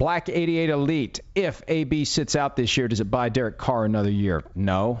 Black 88 Elite. If AB sits out this year, does it buy Derek Carr another year?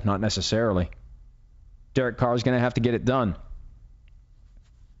 No, not necessarily. Derek Carr is going to have to get it done.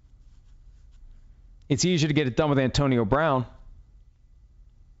 It's easier to get it done with Antonio Brown.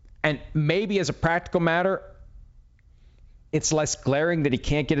 And maybe as a practical matter, it's less glaring that he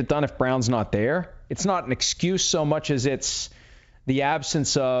can't get it done if Brown's not there. It's not an excuse so much as it's the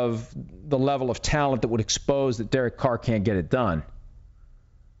absence of the level of talent that would expose that Derek Carr can't get it done.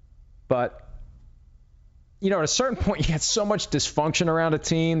 But, at a certain point, you had so much dysfunction around a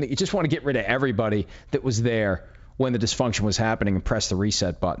team that you just want to get rid of everybody that was there when the dysfunction was happening and press the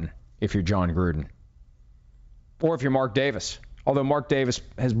reset button if you're John Gruden. Or if you're Mark Davis. Although Mark Davis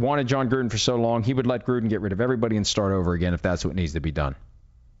has wanted John Gruden for so long, he would let Gruden get rid of everybody and start over again if that's what needs to be done.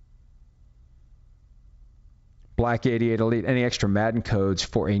 Black 88 Elite, any extra Madden codes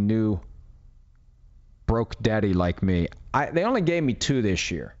for a new broke daddy like me? They only gave me 2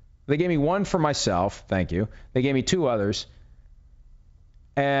 this year. They gave me 1 for myself, thank you. They gave me 2 others.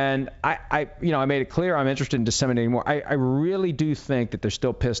 And I made it clear I'm interested in disseminating more. I really do think that they're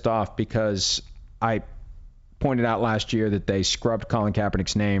still pissed off because I pointed out last year that they scrubbed Colin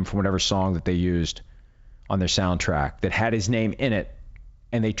Kaepernick's name from whatever song that they used on their soundtrack that had his name in it,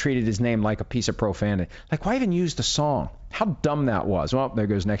 and they treated his name like a piece of profanity. Like, why even use the song? How dumb that was. Well, there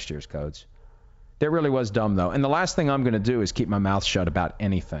goes next year's codes. That really was dumb, though. And the last thing I'm going to do is keep my mouth shut about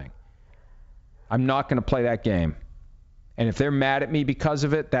anything. I'm not going to play that game. And if they're mad at me because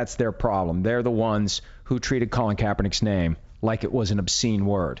of it, that's their problem. They're the ones who treated Colin Kaepernick's name like it was an obscene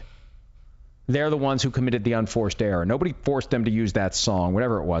word. They're the ones who committed the unforced error. Nobody forced them to use that song,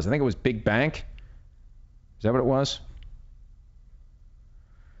 whatever it was. I think it was Big Bank. Is that what it was?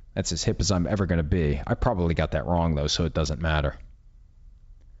 That's as hip as I'm ever going to be. I probably got that wrong, though, so it doesn't matter.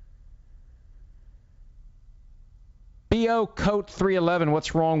 BO Coat 311,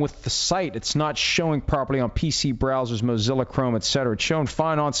 what's wrong with the site? It's not showing properly on PC browsers, Mozilla, Chrome, etc. It's showing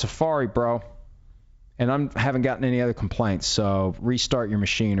fine on Safari, bro. And I haven't gotten any other complaints, so restart your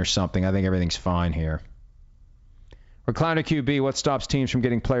machine or something. I think everything's fine here. Recliner QB, what stops teams from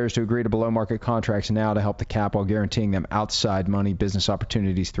getting players to agree to below-market contracts now to help the cap while guaranteeing them outside money, business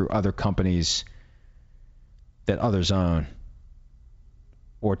opportunities through other companies that others own?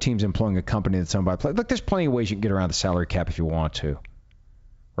 Or teams employing a company that's owned by a player. Look, there's plenty of ways you can get around the salary cap if you want to,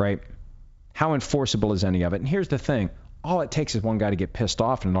 right? How enforceable is any of it? And here's the thing. All it takes is one guy to get pissed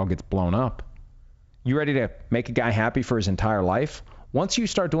off and it all gets blown up. You ready to make a guy happy for his entire life? Once you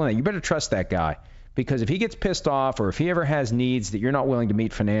start doing that, you better trust that guy. Because if he gets pissed off or if he ever has needs that you're not willing to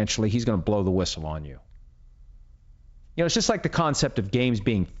meet financially, he's going to blow the whistle on you. It's just like the concept of games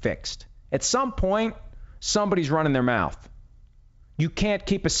being fixed. At some point, somebody's running their mouth. You can't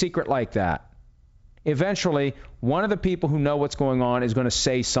keep a secret like that. Eventually, one of the people who know what's going on is going to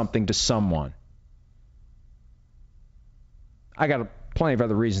say something to someone. I got plenty of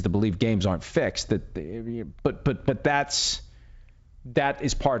other reasons to believe games aren't fixed, but that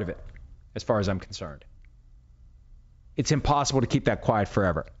is part of it, as far as I'm concerned. It's impossible to keep that quiet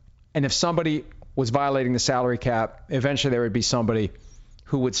forever. And if somebody was violating the salary cap, eventually there would be somebody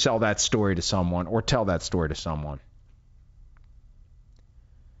who would sell that story to someone or tell that story to someone.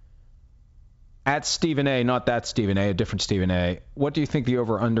 At Stephen A., not that Stephen A., a different Stephen A., what do you think the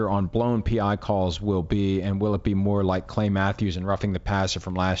over-under on blown PI calls will be, and will it be more like Clay Matthews and roughing the passer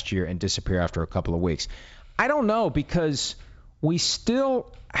from last year and disappear after a couple of weeks? I don't know, because we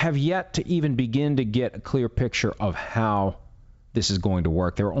still have yet to even begin to get a clear picture of how this is going to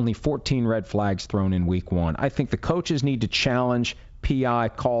work. There are only 14 red flags thrown in week 1. I think the coaches need to challenge PI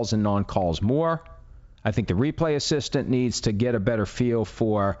calls and non-calls more. I think the replay assistant needs to get a better feel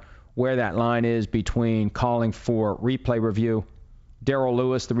for where that line is between calling for replay review. Darrell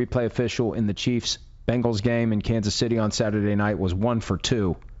Lewis, the replay official in the Chiefs Bengals game in Kansas City on Saturday night was 1 for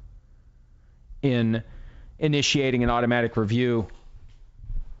 2 in initiating an automatic review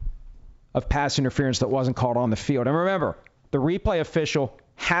of pass interference that wasn't called on the field. And remember, the replay official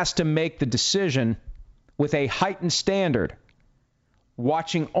has to make the decision with a heightened standard,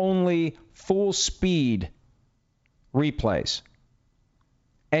 watching only full speed replays.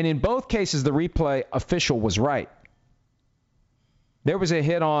 And in both cases, the replay official was right. There was a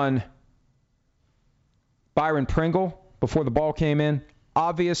hit on Byron Pringle before the ball came in.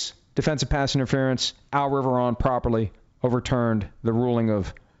 Obvious defensive pass interference. Al Riveron properly overturned the ruling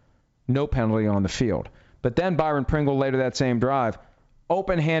of no penalty on the field. But then Byron Pringle later that same drive,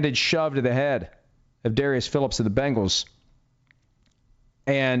 open-handed shove to the head of Darius Phillips of the Bengals.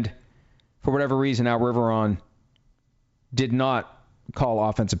 And for whatever reason, Al Riveron did not call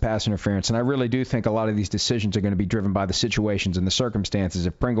offensive pass interference. And I really do think a lot of these decisions are going to be driven by the situations and the circumstances.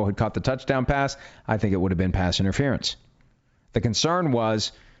 If Pringle had caught the touchdown pass, I think it would have been pass interference. The concern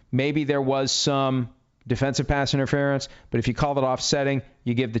was maybe there was some defensive pass interference, but if you call it offsetting,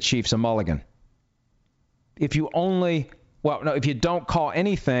 you give the Chiefs a mulligan. If you don't call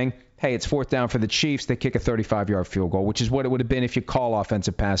anything, hey, it's 4th down for the Chiefs. They kick a 35-yard field goal, which is what it would have been if you call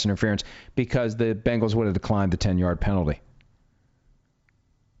offensive pass interference, because the Bengals would have declined the 10-yard penalty.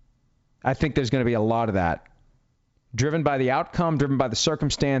 I think there's going to be a lot of that. Driven by the outcome, driven by the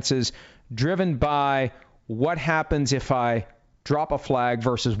circumstances, driven by what happens if I drop a flag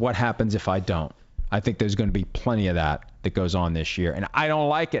versus what happens if I don't. I think there's going to be plenty of that goes on this year, and I don't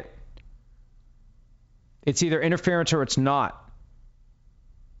like it. It's either interference or it's not.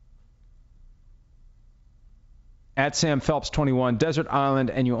 At Sam Phelps 21, Desert Island,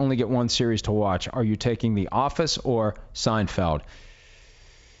 and you only get one series to watch. Are you taking The Office or Seinfeld?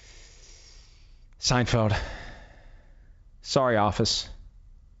 Seinfeld. Sorry, Office.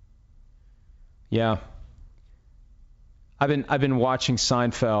 Yeah. I've been watching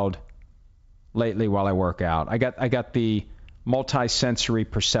Seinfeld lately while I work out. I got the multi-sensory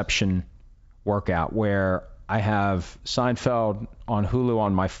perception workout where I have Seinfeld on Hulu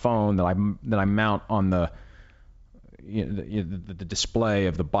on my phone that I mount on the display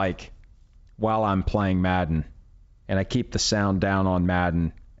of the bike while I'm playing Madden, and I keep the sound down on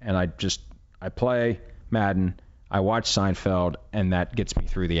Madden, and I play Madden, I watch Seinfeld, and that gets me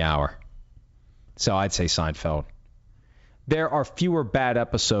through the hour. So I'd say Seinfeld. There are fewer bad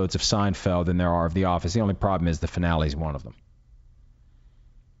episodes of Seinfeld than there are of The Office. The only problem is the finale is one of them.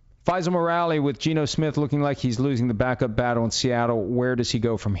 Faisal Morale with Geno Smith looking like he's losing the backup battle in Seattle. Where does he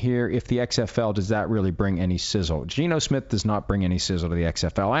go from here? If the XFL, does that really bring any sizzle? Geno Smith does not bring any sizzle to the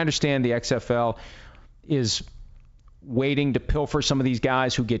XFL. I understand the XFL is waiting to pilfer some of these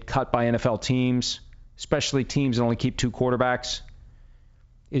guys who get cut by NFL teams, especially teams that only keep 2 quarterbacks.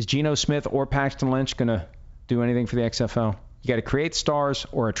 Is Geno Smith or Paxton Lynch going to do anything for the XFL? You got to create stars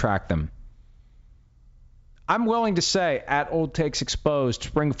or attract them. I'm willing to say, at Old Takes Exposed,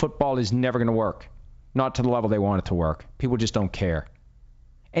 spring football is never going to work. Not to the level they want it to work. People just don't care.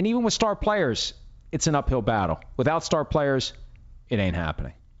 And even with star players, it's an uphill battle. Without star players, it ain't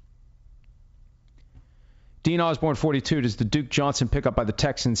happening. Dean Osborne, 42, does the Duke Johnson pickup by the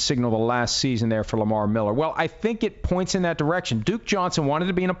Texans signal the last season there for Lamar Miller? Well, I think it points in that direction. Duke Johnson wanted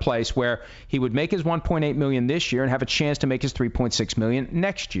to be in a place where he would make his $1.8 million this year and have a chance to make his $3.6 million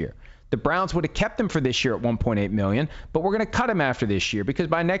next year. The Browns would have kept him for this year at $1.8 million, but we're going to cut him after this year because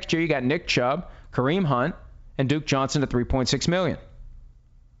by next year you got Nick Chubb, Kareem Hunt, and Duke Johnson at $3.6 million.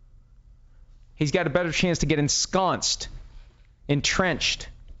 He's got a better chance to get ensconced, entrenched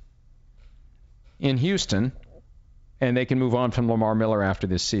in Houston, and they can move on from Lamar Miller after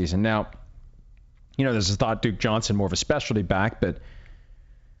this season. Now, there's a thought Duke Johnson more of a specialty back, but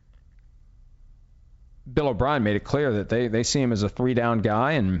Bill O'Brien made it clear that they see him as a 3-down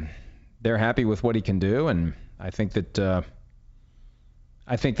guy, and they're happy with what he can do, and I think that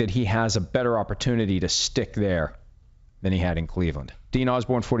he has a better opportunity to stick there than he had in Cleveland. Dean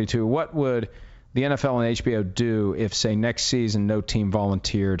Osborne, 42, what would the NFL and HBO do if, say, next season no team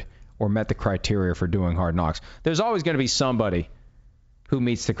volunteered or met the criteria for doing Hard Knocks? There's always going to be somebody who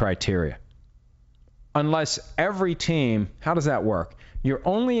meets the criteria. Unless every team, how does that work? You're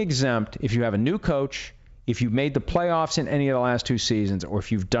only exempt if you have a new coach, if you've made the playoffs in any of the last 2 seasons, or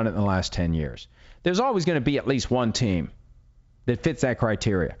if you've done it in the last 10 years. There's always going to be at least one team that fits that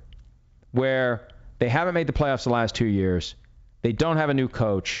criteria, where they haven't made the playoffs the last 2 years, they don't have a new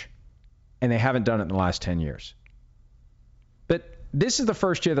coach, and they haven't done it in the last 10 years. But this is the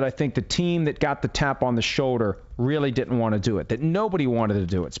first year that I think the team that got the tap on the shoulder really didn't want to do it, that nobody wanted to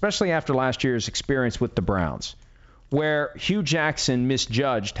do it, especially after last year's experience with the Browns, where Hugh Jackson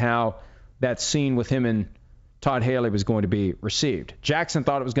misjudged how that scene with him and Todd Haley was going to be received. Jackson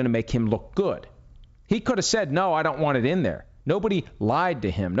thought it was going to make him look good. He could have said, no, I don't want it in there. Nobody lied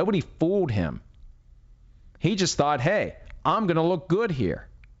to him. Nobody fooled him. He just thought, hey, I'm going to look good here.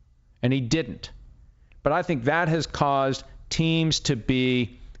 And he didn't. But I think that has caused teams to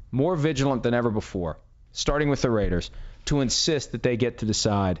be more vigilant than ever before, starting with the Raiders, to insist that they get to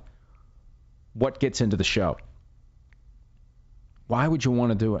decide what gets into the show. Why would you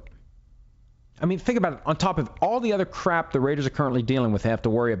want to do it? I mean, think about it. On top of all the other crap the Raiders are currently dealing with, they have to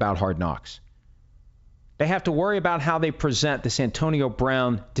worry about Hard Knocks. They have to worry about how they present this Antonio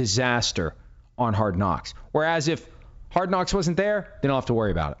Brown disaster on Hard Knocks. Whereas if Hard Knocks wasn't there, they don't have to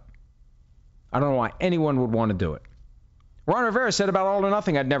worry about it. I don't know why anyone would want to do it. Ron Rivera said about All or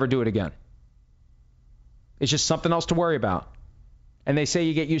Nothing, I'd never do it again. It's just something else to worry about. And they say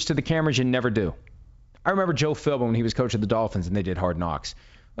you get used to the cameras, you never do. I remember Joe Philbin when he was coach of the Dolphins and they did Hard Knocks.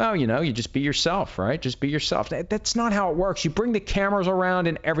 Well, you just be yourself, right? Just be yourself. That's not how it works. You bring the cameras around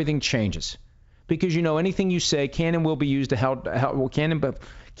and everything changes. Because anything you say can and will be used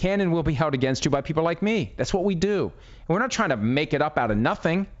can and will be held against you by people like me. That's what we do. And we're not trying to make it up out of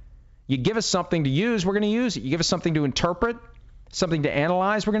nothing. You give us something to use, we're going to use it. You give us something to interpret, something to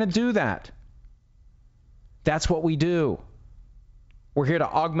analyze, we're going to do that. That's what we do. We're here to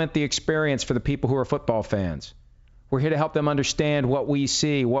augment the experience for the people who are football fans. We're here to help them understand what we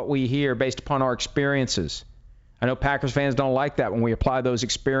see, what we hear based upon our experiences. I know Packers fans don't like that when we apply those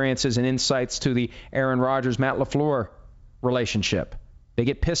experiences and insights to the Aaron Rodgers, Matt LaFleur relationship. They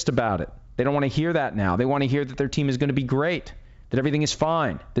get pissed about it. They don't want to hear that now. They want to hear that their team is going to be great, that everything is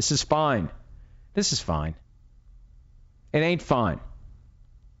fine. This is fine. This is fine. It ain't fine.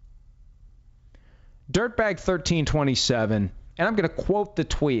 Dirtbag1327, and I'm going to quote the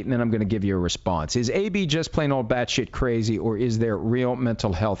tweet, and then I'm going to give you a response. Is AB just plain old batshit crazy, or is there real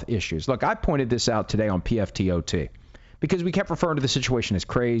mental health issues? Look, I pointed this out today on PFTOT because we kept referring to the situation as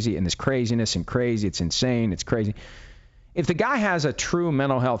crazy and this craziness and crazy. It's insane. It's crazy. If the guy has a true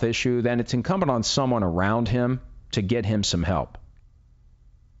mental health issue, then it's incumbent on someone around him to get him some help.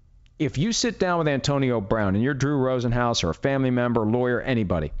 If you sit down with Antonio Brown and you're Drew Rosenhaus or a family member, lawyer,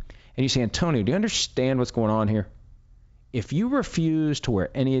 anybody, and you say, Antonio, do you understand what's going on here? If you refuse to wear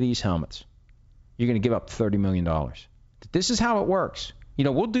any of these helmets, you're going to give up $30 million. This is how it works.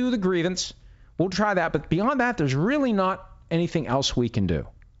 We'll do the grievance. We'll try that. But beyond that, there's really not anything else we can do.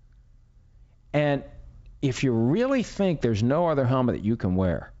 And if you really think there's no other helmet that you can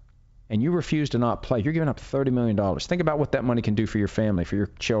wear and you refuse to not play, you're giving up $30 million. Think about what that money can do for your family, for your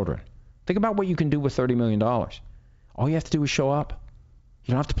children. Think about what you can do with $30 million. All you have to do is show up.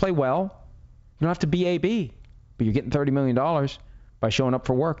 You don't have to play well. You don't have to be AB. But you're getting $30 million by showing up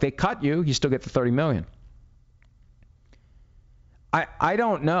for work. They cut you, you still get the $30 million. I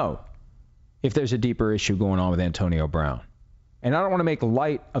don't know if there's a deeper issue going on with Antonio Brown. And I don't want to make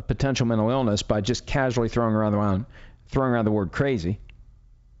light of potential mental illness by just casually throwing around the word crazy.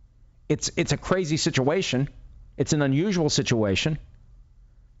 It's a crazy situation. It's an unusual situation.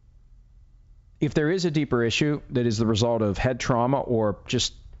 If there is a deeper issue that is the result of head trauma or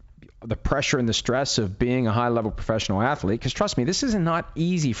just the pressure and the stress of being a high-level professional athlete, because trust me, this is not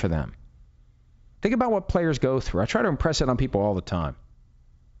easy for them. Think about what players go through. I try to impress it on people all the time.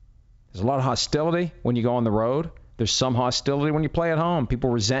 There's a lot of hostility when you go on the road. There's some hostility when you play at home. People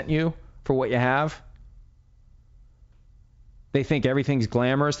resent you for what you have. They think everything's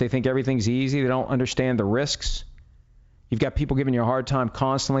glamorous. They think everything's easy. They don't understand the risks. You've got people giving you a hard time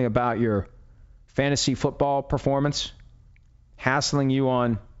constantly about your fantasy football performance, hassling you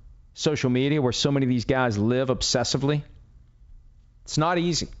on social media where so many of these guys live obsessively. It's not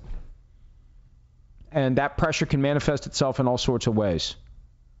easy. And that pressure can manifest itself in all sorts of ways.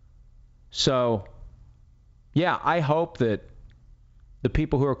 So, yeah, I hope that the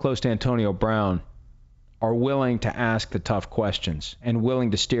people who are close to Antonio Brown are willing to ask the tough questions and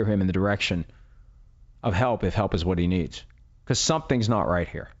willing to steer him in the direction of help if help is what he needs. Because something's not right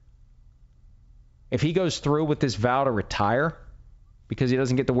here. If he goes through with this vow to retire because he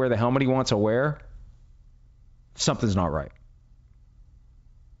doesn't get to wear the helmet he wants to wear, something's not right.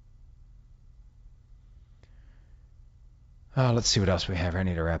 Let's see what else we have. I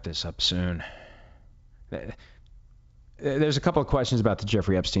need to wrap this up soon. There's a couple of questions about the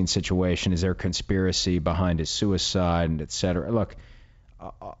Jeffrey Epstein situation. Is there a conspiracy behind his suicide, and et cetera? Look,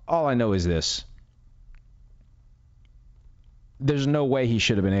 all I know is this. There's no way he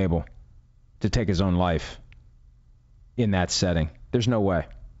should have been able to take his own life in that setting. There's no way.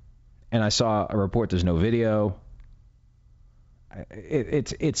 And I saw a report, there's no video.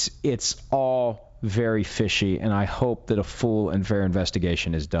 It's all very fishy, and I hope that a full and fair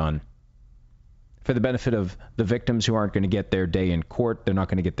investigation is done for the benefit of the victims who aren't going to get their day in court. They're not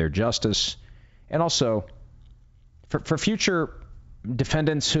going to get their justice. And also for future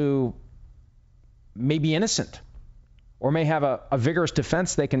defendants who may be innocent or may have a vigorous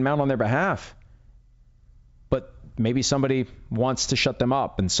defense they can mount on their behalf. But maybe somebody wants to shut them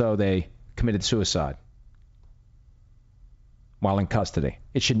up, and so they committed suicide while in custody.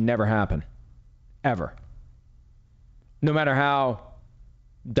 It should never happen. Ever. No matter how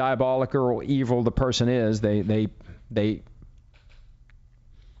diabolical or evil the person is, they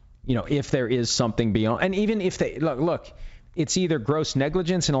if there is something beyond, and even if they, look, it's either gross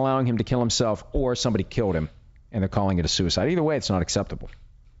negligence in allowing him to kill himself or somebody killed him and they're calling it a suicide. Either way, it's not acceptable.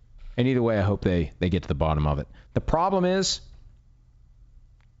 And either way, I hope they get to the bottom of it. The problem is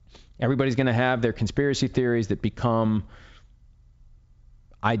everybody's going to have their conspiracy theories that become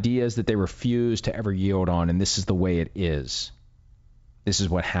ideas that they refuse to ever yield on, and this is the way it is. This is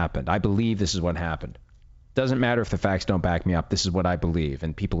what happened. I believe this is what happened. Doesn't matter if the facts don't back me up. This is what I believe,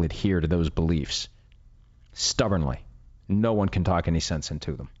 and people adhere to those beliefs stubbornly. No one can talk any sense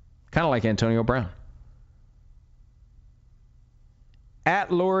into them. Kind of like Antonio Brown.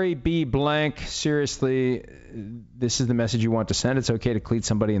 At Lori B. Blank, seriously, this is the message you want to send. It's okay to cleat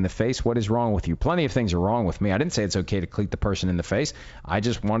somebody in the face. What is wrong with you? Plenty of things are wrong with me. I didn't say it's okay to cleat the person in the face. I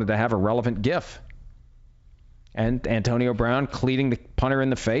just wanted to have a relevant GIF. And Antonio Brown cleating the punter in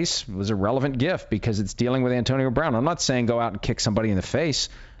the face was a relevant GIF because it's dealing with Antonio Brown. I'm not saying go out and kick somebody in the face,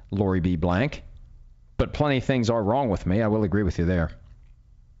 Lori B. Blank, but plenty of things are wrong with me. I will agree with you there.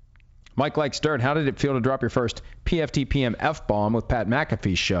 Mike Likes Dirt, how did it feel to drop your first PFTPM F-bomb with Pat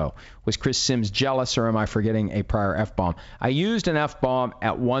McAfee's show? Was Chris Sims jealous, or am I forgetting a prior F-bomb? I used an F-bomb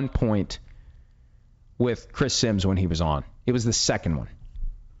at one point with Chris Sims when he was on. It was the second one.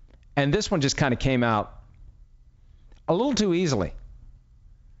 And this one just kind of came out a little too easily.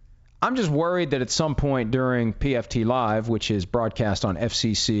 I'm just worried that at some point during PFT Live, which is broadcast on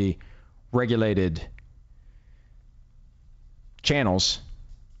FCC-regulated channels,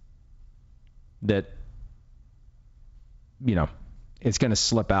 that, it's going to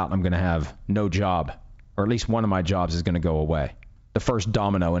slip out and I'm going to have no job, or at least one of my jobs is going to go away. The first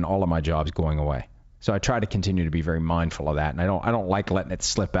domino in all of my jobs going away. So I try to continue to be very mindful of that, and I don't like letting it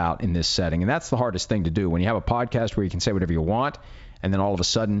slip out in this setting. And that's the hardest thing to do when you have a podcast where you can say whatever you want, and then all of a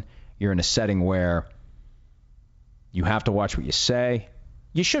sudden you're in a setting where you have to watch what you say.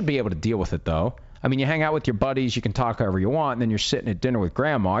 You should be able to deal with it, though. I mean, you hang out with your buddies, you can talk however you want, and then you're sitting at dinner with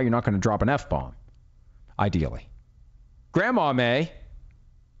grandma. You're not going to drop an F-bomb, ideally. Grandma may.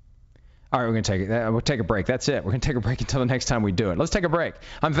 All right, we'll take a break. That's it. We're going to take a break until the next time we do it. Let's take a break.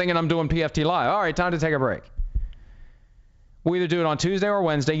 I'm thinking I'm doing PFT Live. All right, time to take a break. We either do it on Tuesday or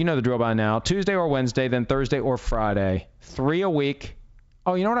Wednesday. You know the drill by now. Tuesday or Wednesday, then Thursday or Friday. 3 a week.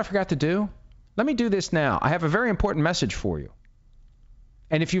 Oh, you know what I forgot to do? Let me do this now. I have a very important message for you.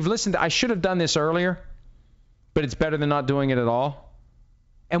 And if you've listened, I should have done this earlier, but it's better than not doing it at all.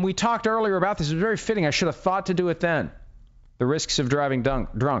 And we talked earlier about this. It was very fitting. I should have thought to do it then. The risks of driving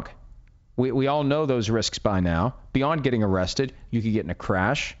drunk. We all know those risks by now. Beyond getting arrested, you could get in a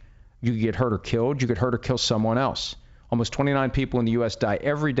crash. You could get hurt or killed. You could hurt or kill someone else. Almost 29 people in the U.S. die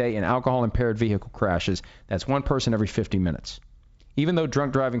every day in alcohol-impaired vehicle crashes. That's one person every 50 minutes. Even though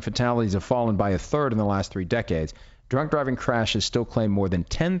drunk driving fatalities have fallen by a third in the last 3 decades, drunk driving crashes still claim more than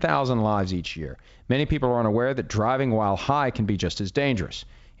 10,000 lives each year. Many people are unaware that driving while high can be just as dangerous.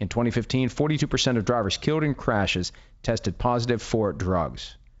 In 2015, 42% of drivers killed in crashes tested positive for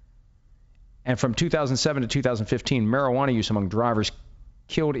drugs. And from 2007 to 2015, marijuana use among drivers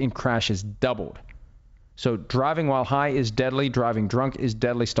killed in crashes doubled. So driving while high is deadly. Driving drunk is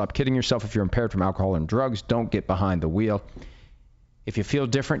deadly. Stop kidding yourself if you're impaired from alcohol and drugs. Don't get behind the wheel. If you feel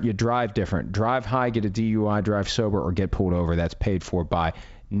different, you drive different. Drive high, get a DUI, drive sober, or get pulled over. That's paid for by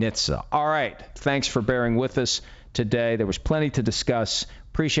NHTSA. All right. Thanks for bearing with us today. There was plenty to discuss.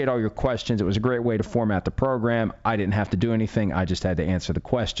 Appreciate all your questions. It was a great way to format the program. I didn't have to do anything. I just had to answer the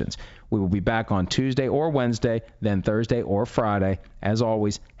questions. We will be back on Tuesday or Wednesday, then Thursday or Friday. As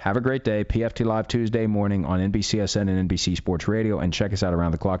always, have a great day. PFT Live Tuesday morning on NBCSN and NBC Sports Radio. And check us out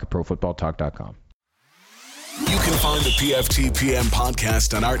around the clock at ProFootballTalk.com. You can find the PFT PM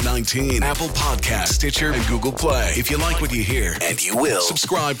podcast on Art19, Apple Podcasts, Stitcher, and Google Play. If you like what you hear, and you will,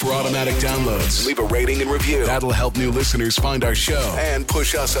 subscribe for automatic downloads. Leave a rating and review. That'll help new listeners find our show and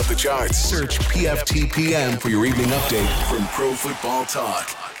push us up the charts. Search PFT PM for your evening update from Pro Football Talk.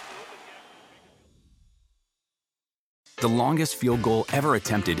 The longest field goal ever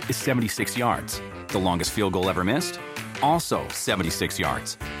attempted is 76 yards. The longest field goal ever missed? Also 76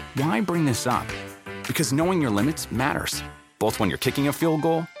 yards. Why bring this up? Because knowing your limits matters, both when you're kicking a field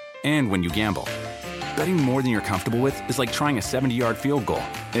goal and when you gamble. Betting more than you're comfortable with is like trying a 70-yard field goal.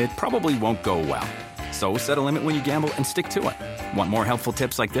 It probably won't go well. So set a limit when you gamble and stick to it. Want more helpful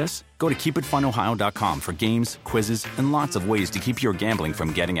tips like this? Go to keepitfunohio.com for games, quizzes, and lots of ways to keep your gambling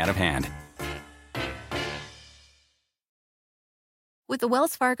from getting out of hand. With the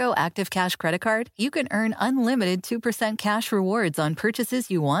Wells Fargo Active Cash Credit Card, you can earn unlimited 2% cash rewards on purchases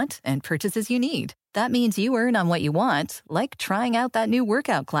you want and purchases you need. That means you earn on what you want, like trying out that new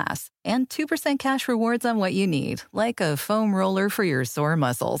workout class, and 2% cash rewards on what you need, like a foam roller for your sore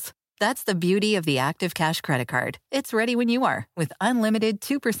muscles. That's the beauty of the Active Cash Credit Card. It's ready when you are, with unlimited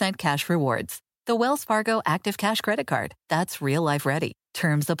 2% cash rewards. The Wells Fargo Active Cash Credit Card. That's real life ready.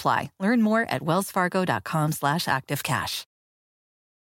 Terms apply. Learn more at wellsfargo.com/activecash.